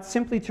them not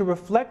simply to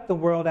reflect the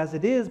world as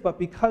it is, but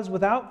because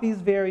without these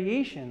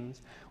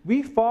variations,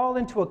 we fall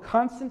into a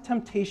constant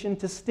temptation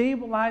to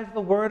stabilize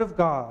the Word of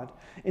God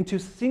into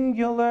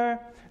singular,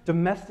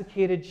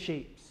 domesticated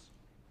shapes.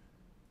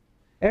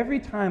 Every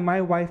time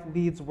my wife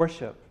leads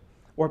worship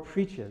or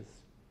preaches,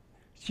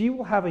 she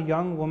will have a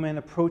young woman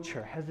approach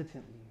her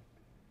hesitantly,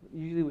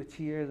 usually with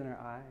tears in her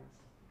eyes,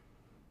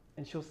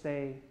 and she'll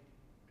say,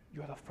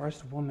 "You're the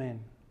first woman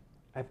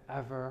I've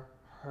ever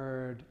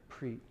heard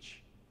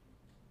preach."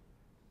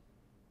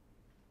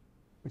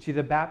 When she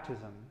did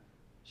baptism,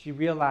 she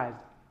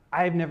realized,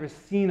 I've never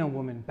seen a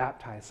woman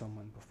baptize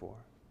someone before.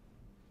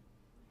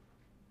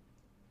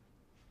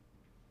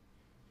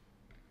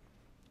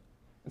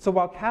 And so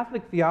while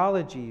Catholic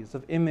theologies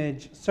of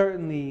image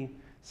certainly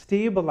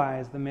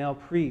stabilize the male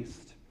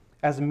priest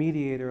as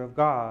mediator of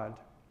God,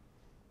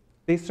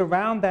 they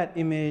surround that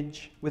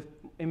image with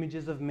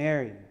images of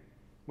Mary,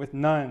 with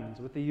nuns,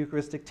 with the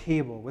Eucharistic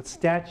table, with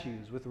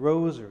statues, with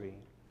rosary.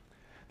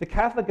 The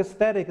Catholic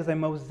aesthetic is a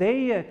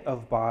mosaic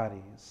of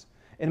bodies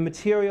and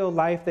material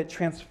life that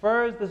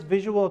transfers this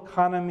visual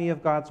economy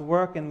of God's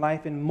work and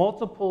life in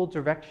multiple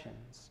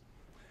directions,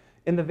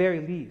 in the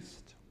very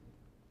least.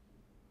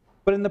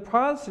 But in the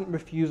Protestant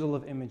refusal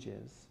of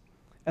images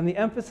and the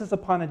emphasis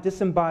upon a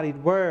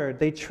disembodied word,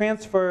 they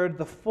transferred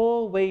the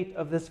full weight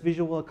of this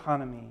visual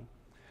economy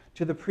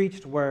to the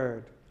preached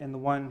word and the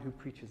one who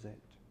preaches it.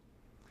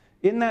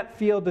 In that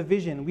field of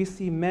vision, we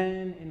see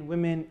men and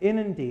women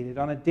inundated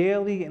on a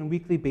daily and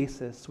weekly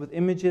basis with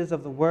images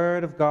of the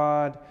Word of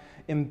God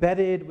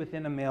embedded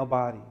within a male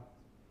body.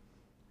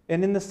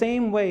 And in the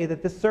same way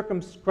that this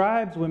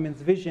circumscribes women's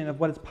vision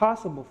of what is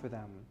possible for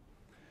them,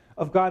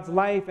 of God's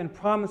life and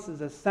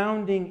promises as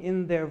sounding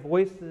in their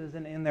voices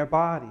and in their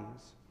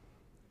bodies,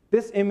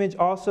 this image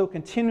also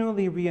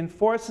continually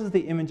reinforces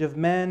the image of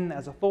men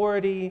as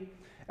authority,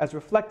 as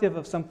reflective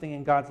of something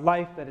in God's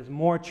life that is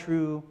more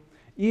true,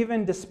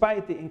 even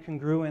despite the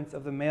incongruence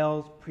of the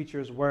male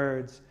preacher's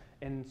words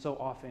and so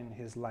often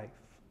his life.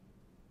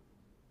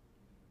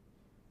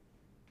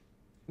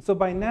 And so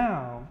by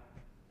now,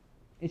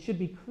 it should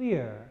be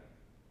clear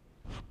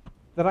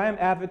that I am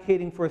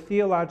advocating for a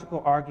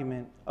theological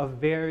argument of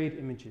varied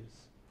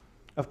images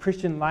of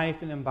Christian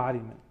life and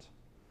embodiment,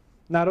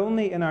 not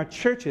only in our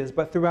churches,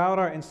 but throughout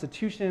our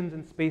institutions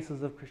and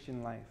spaces of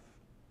Christian life.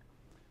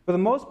 For the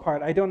most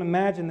part, I don't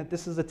imagine that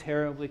this is a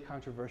terribly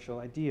controversial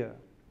idea.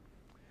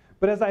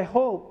 But as I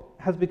hope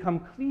has become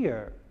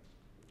clear,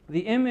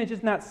 the image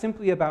is not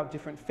simply about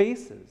different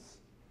faces.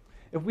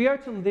 If we are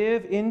to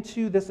live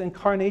into the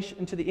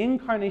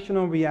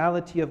incarnational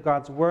reality of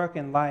God's work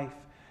and life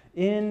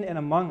in and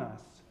among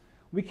us,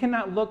 we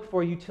cannot look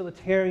for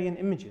utilitarian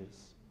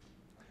images.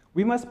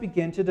 We must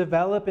begin to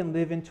develop and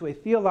live into a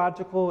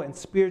theological and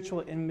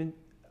spiritual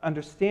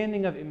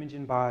understanding of image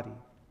and body.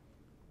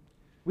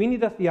 We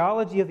need a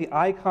theology of the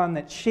icon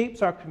that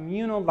shapes our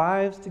communal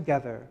lives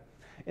together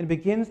and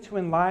begins to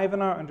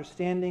enliven our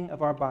understanding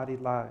of our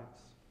bodied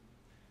lives.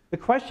 The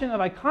question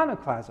of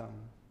iconoclasm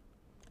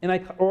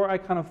or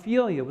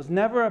iconophilia was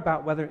never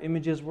about whether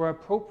images were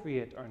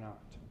appropriate or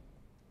not.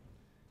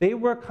 They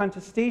were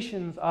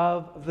contestations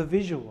of the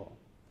visual.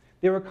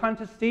 They were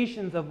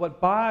contestations of what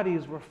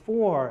bodies were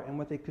for and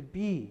what they could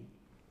be,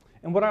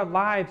 and what our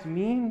lives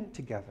mean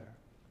together.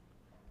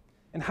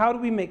 And how do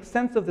we make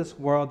sense of this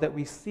world that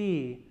we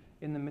see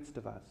in the midst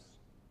of us?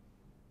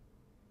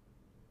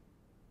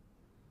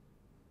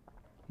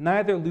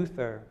 Neither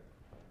Luther,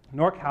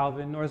 nor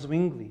Calvin, nor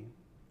Zwingli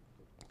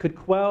could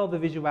quell the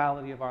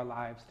visuality of our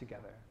lives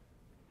together.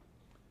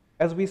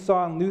 As we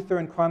saw in Luther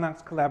and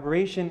Cranach's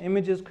collaboration,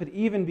 images could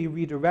even be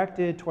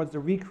redirected towards the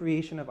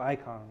recreation of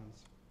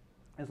icons,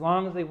 as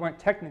long as they weren't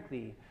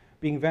technically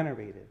being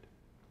venerated.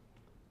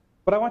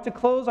 But I want to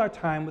close our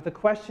time with a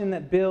question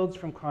that builds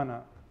from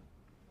Cranach.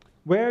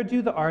 Where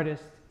do the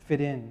artists fit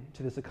in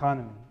to this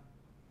economy?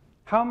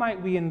 How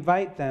might we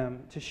invite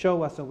them to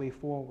show us a way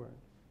forward?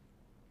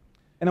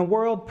 In a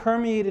world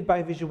permeated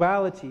by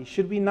visuality,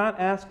 should we not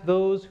ask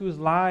those whose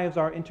lives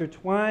are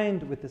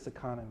intertwined with this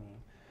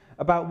economy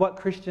about what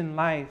Christian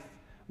life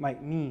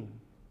might mean?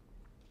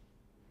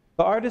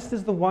 The artist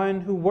is the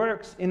one who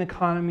works in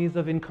economies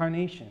of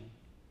incarnation,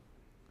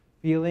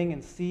 feeling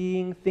and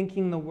seeing,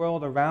 thinking the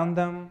world around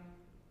them,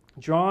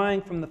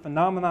 drawing from the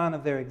phenomenon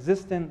of their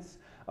existence,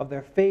 of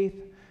their faith.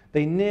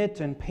 They knit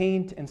and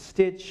paint and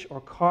stitch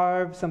or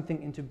carve something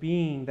into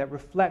being that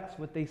reflects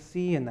what they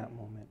see in that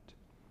moment.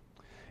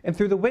 And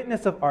through the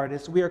witness of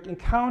artists, we are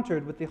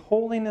encountered with the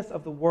holiness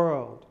of the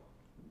world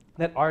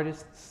that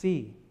artists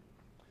see,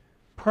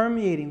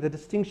 permeating the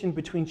distinction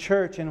between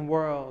church and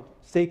world,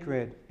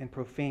 sacred and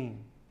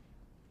profane.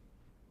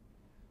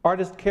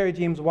 Artist Kerry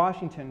James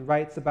Washington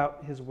writes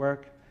about his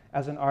work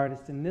as an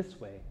artist in this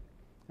way,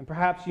 and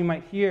perhaps you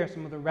might hear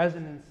some of the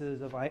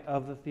resonances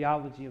of the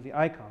theology of the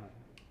icon.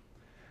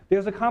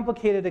 There's a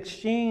complicated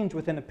exchange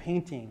within a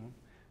painting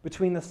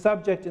between the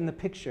subject in the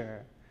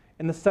picture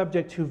and the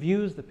subject who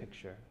views the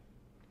picture.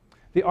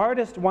 The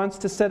artist wants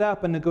to set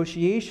up a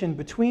negotiation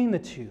between the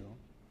two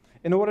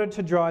in order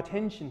to draw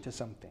attention to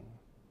something.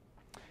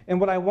 And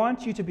what I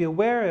want you to be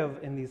aware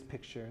of in these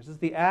pictures is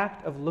the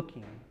act of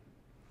looking.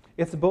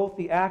 It's both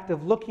the act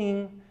of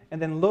looking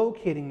and then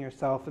locating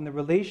yourself in the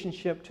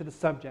relationship to the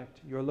subject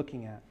you're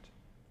looking at.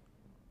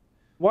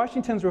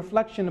 Washington's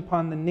reflection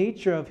upon the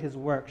nature of his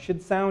work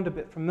should sound a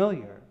bit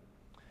familiar.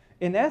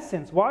 In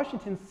essence,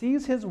 Washington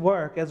sees his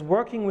work as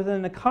working within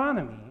an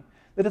economy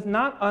that is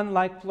not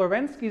unlike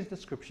Florensky's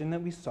description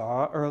that we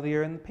saw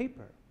earlier in the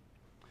paper.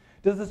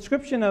 The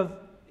description of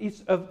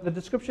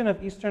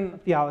Eastern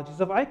theologies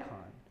of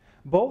icon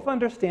both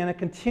understand a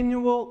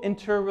continual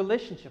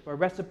interrelationship, a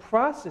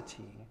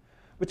reciprocity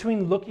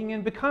between looking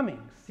and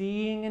becoming,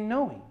 seeing and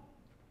knowing.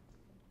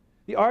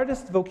 The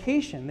artist's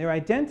vocation, their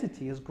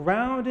identity, is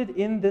grounded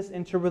in this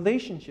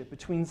interrelationship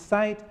between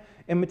sight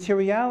and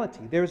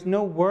materiality. There is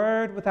no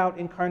word without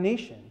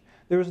incarnation.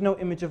 There is no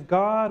image of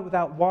God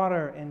without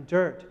water and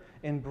dirt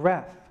and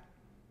breath.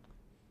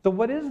 So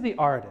what is the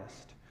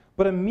artist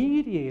but a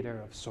mediator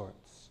of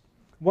sorts?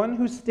 One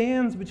who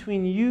stands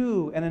between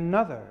you and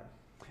another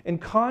and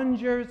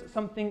conjures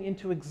something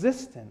into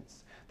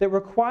existence that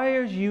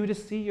requires you to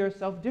see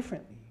yourself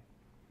differently.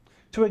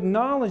 To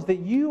acknowledge that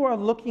you are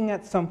looking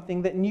at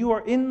something, that you are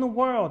in the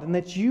world, and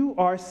that you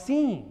are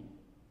seeing.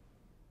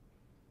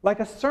 Like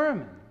a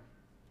sermon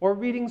or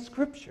reading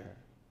scripture.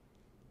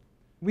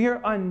 We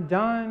are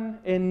undone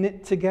and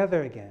knit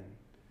together again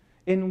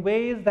in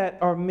ways that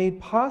are made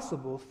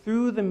possible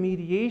through the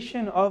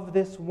mediation of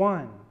this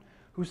one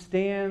who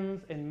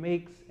stands and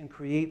makes and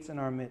creates in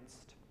our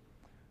midst,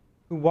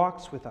 who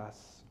walks with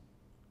us,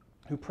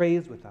 who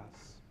prays with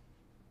us.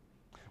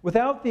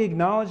 Without the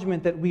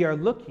acknowledgement that we are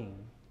looking,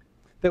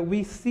 that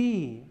we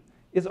see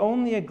is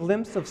only a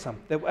glimpse of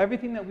something, that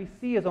everything that we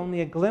see is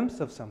only a glimpse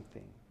of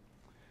something.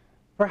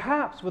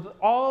 Perhaps with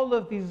all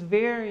of these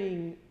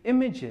varying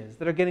images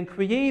that are getting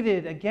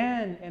created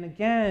again and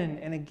again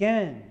and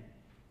again,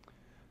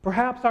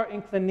 perhaps our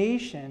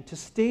inclination to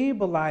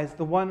stabilize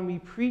the one we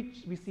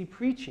see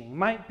preaching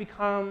might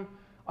become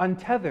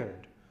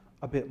untethered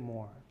a bit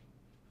more.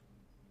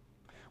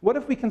 What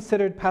if we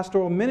considered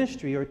pastoral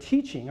ministry or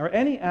teaching or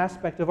any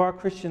aspect of our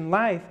Christian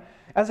life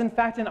as in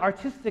fact an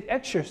artistic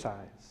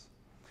exercise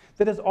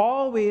that is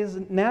always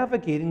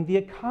navigating the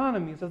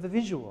economies of the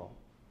visual,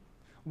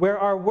 where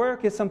our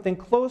work is something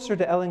closer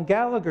to Ellen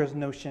Gallagher's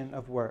notion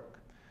of work,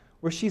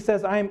 where she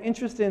says, I am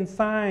interested in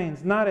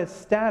signs not as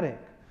static,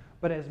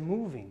 but as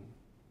moving,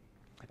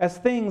 as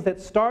things that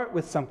start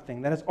with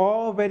something that has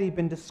already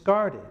been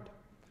discarded.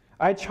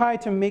 I try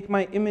to make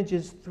my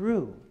images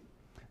through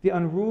the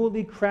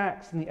unruly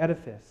cracks in the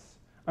edifice,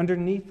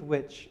 underneath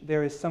which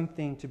there is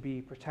something to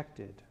be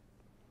protected.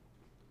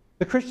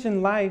 The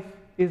Christian life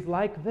is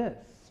like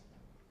this,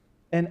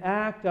 an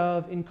act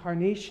of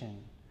incarnation,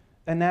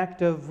 an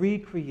act of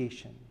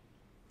recreation,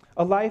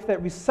 a life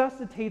that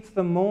resuscitates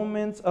the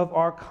moments of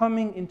our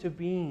coming into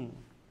being,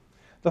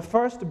 the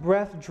first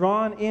breath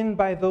drawn in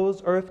by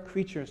those earth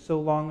creatures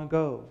so long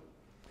ago,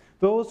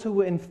 those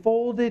who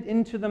enfolded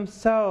into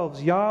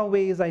themselves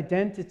Yahweh's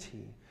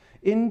identity,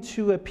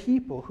 into a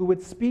people who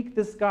would speak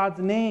this God's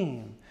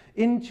name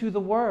into the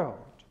world.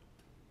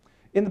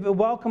 In the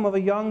welcome of a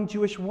young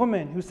Jewish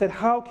woman who said,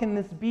 how can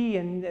this be?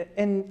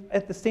 And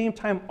at the same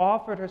time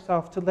offered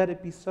herself to let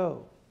it be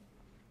so.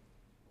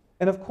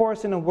 And of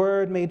course, in a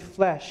word made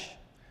flesh,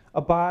 a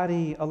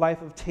body, a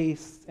life of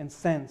taste and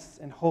sense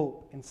and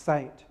hope and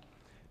sight,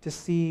 to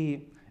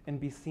see and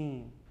be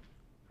seen.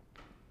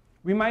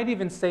 We might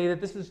even say that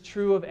this is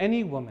true of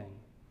any woman,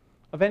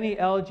 of any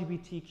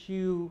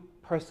LGBTQ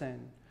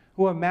person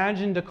who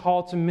imagined a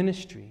call to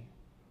ministry,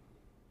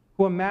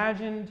 who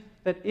imagined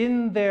that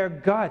in their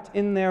gut,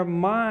 in their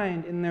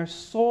mind, in their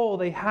soul,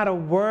 they had a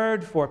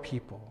word for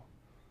people.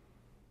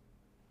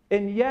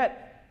 And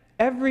yet,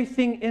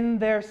 everything in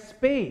their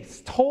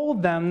space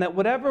told them that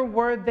whatever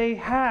word they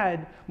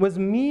had was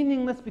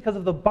meaningless because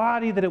of the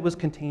body that it was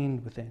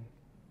contained within.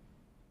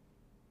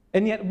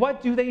 And yet,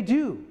 what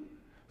do?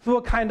 Through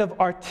a kind of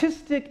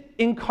artistic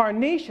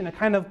incarnation, a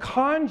kind of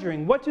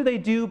conjuring, what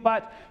do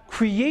but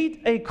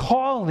create a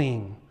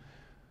calling,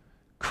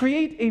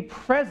 create a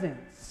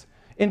presence,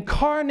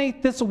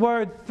 incarnate this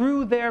word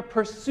through their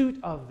pursuit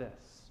of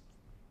this.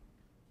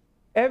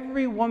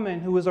 Every woman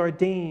who is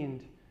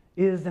ordained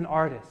is an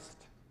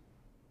artist,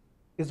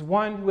 is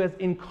one who has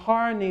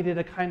incarnated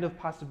a kind of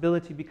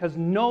possibility because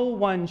no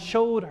one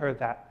showed her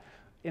that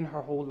in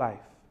her whole life.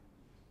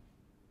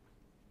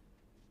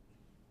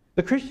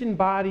 The Christian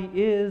body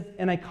is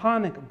an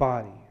iconic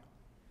body.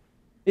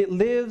 It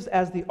lives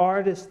as the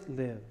artist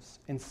lives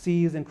and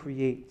sees and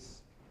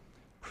creates,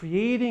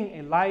 creating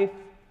a life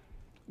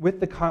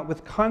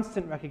with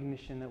constant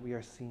recognition that we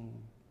are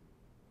seeing.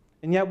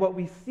 And yet what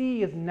we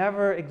see is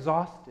never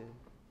exhausted,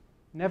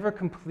 never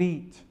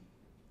complete,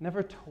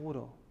 never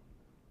total.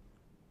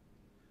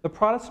 The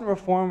Protestant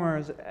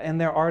reformers and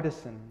their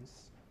artisans,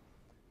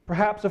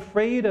 perhaps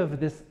afraid of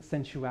this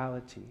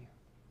sensuality,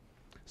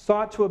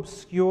 sought to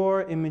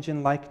obscure image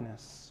and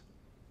likeness,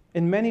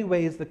 In many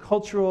ways, the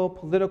cultural,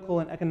 political,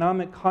 and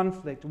economic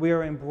conflict we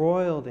are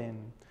embroiled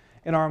in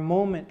our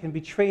moment can be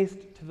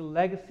traced to the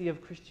legacy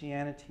of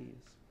Christianities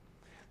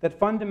that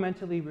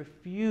fundamentally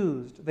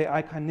refused the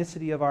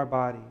iconicity of our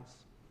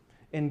bodies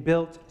and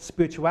built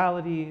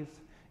spiritualities,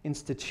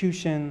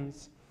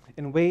 institutions,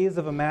 and ways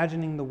of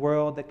imagining the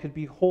world that could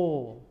be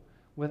whole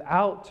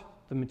without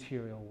the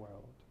material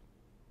world,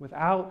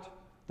 without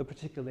the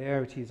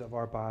particularities of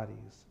our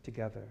bodies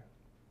together.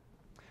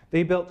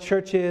 They built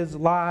churches,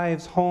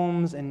 lives,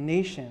 homes, and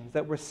nations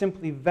that were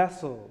simply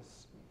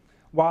vessels,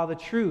 while the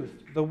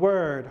truth, the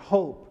word,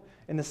 hope,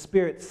 and the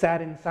Spirit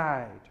sat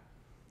inside,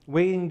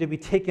 waiting to be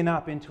taken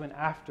up into an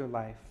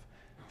afterlife,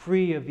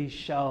 free of these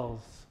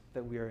shells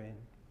that we are in.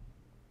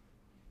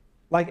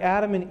 Like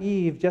Adam and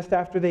Eve, just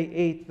after they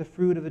ate the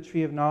fruit of the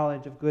tree of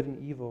knowledge of good and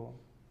evil,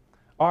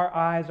 our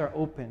eyes are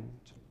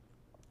opened,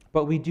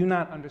 but we do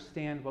not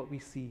understand what we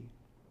see.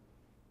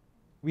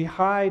 We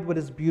hide what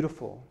is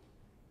beautiful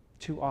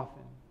too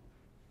often,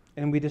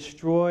 and we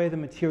destroy the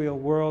material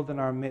world in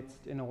our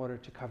midst in order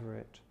to cover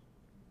it.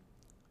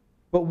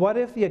 But what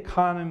if the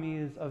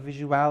economies of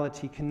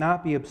visuality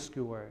cannot be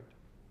obscured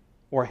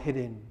or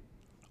hidden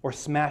or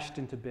smashed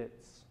into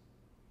bits?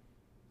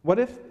 What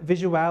if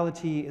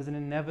visuality is an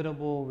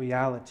inevitable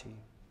reality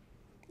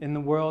in the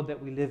world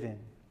that we live in,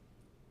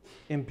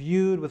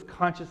 imbued with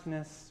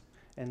consciousness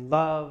and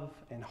love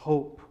and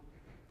hope?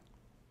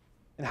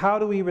 And how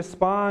do we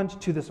respond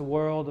to this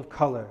world of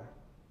color,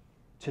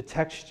 to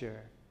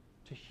texture,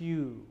 to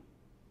hue,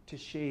 to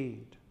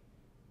shade?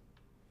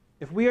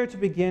 If we are to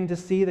begin to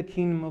see the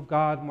kingdom of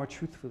God more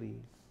truthfully,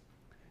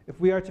 if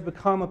we are to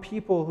become a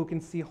people who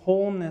can see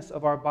wholeness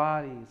of our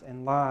bodies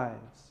and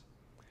lives,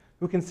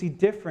 who can see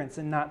difference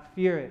and not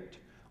fear it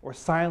or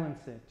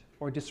silence it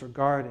or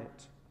disregard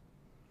it,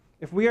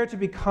 if we are to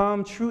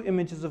become true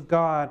images of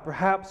God,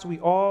 perhaps we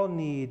all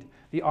need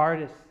the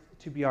artist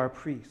to be our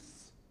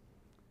priests,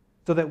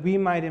 so that we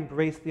might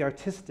embrace the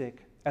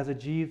artistic as a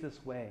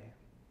Jesus way,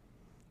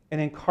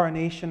 an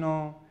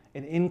incarnational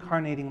and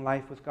incarnating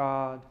life with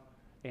God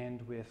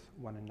and with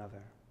one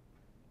another.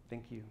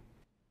 Thank you.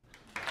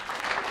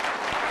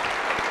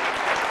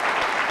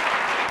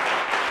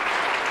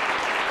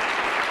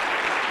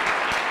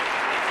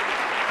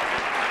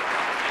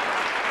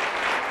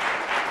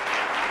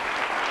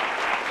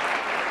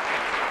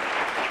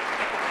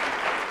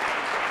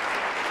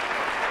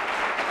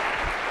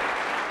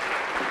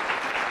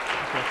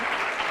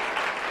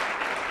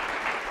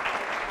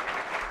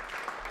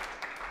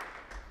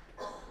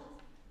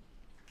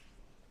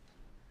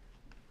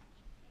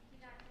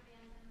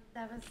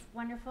 That was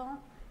wonderful.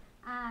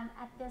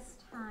 At this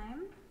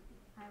time,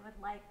 I would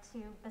like to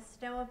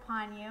bestow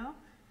upon you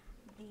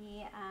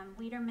the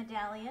Weider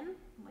Medallion,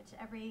 which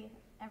every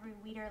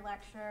Weider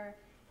lecturer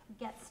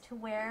gets to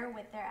wear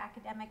with their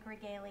academic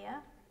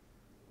regalia.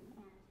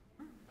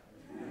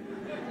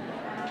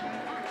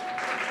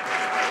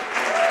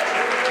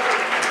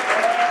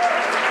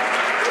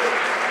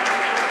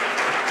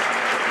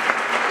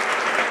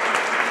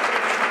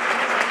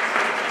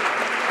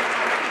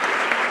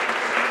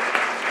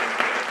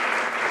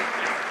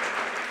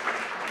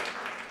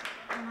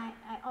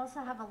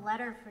 I have a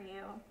letter for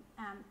you.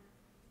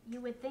 You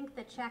would think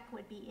the check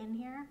would be in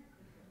here,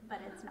 but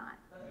it's not.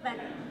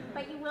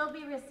 But you will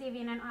be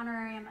receiving an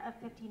honorarium of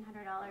 $1,500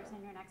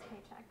 in your next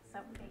paycheck, so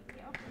thank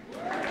you.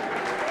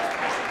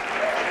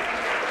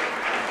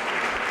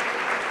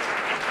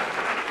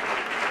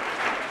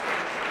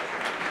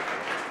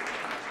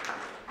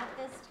 At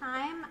this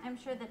time, I'm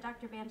sure that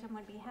Dr. Bantum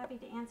would be happy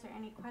to answer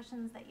any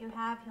questions that you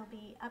have. He'll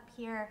be up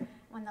here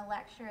when the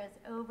lecture is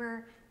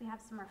over. We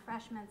have some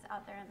refreshments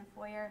out there in the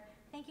foyer.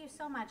 Thank you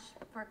so much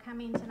for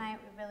coming tonight.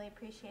 We really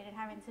appreciated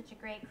having such a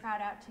great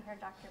crowd out to hear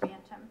Dr.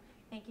 Bantum.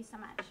 Thank you so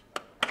much.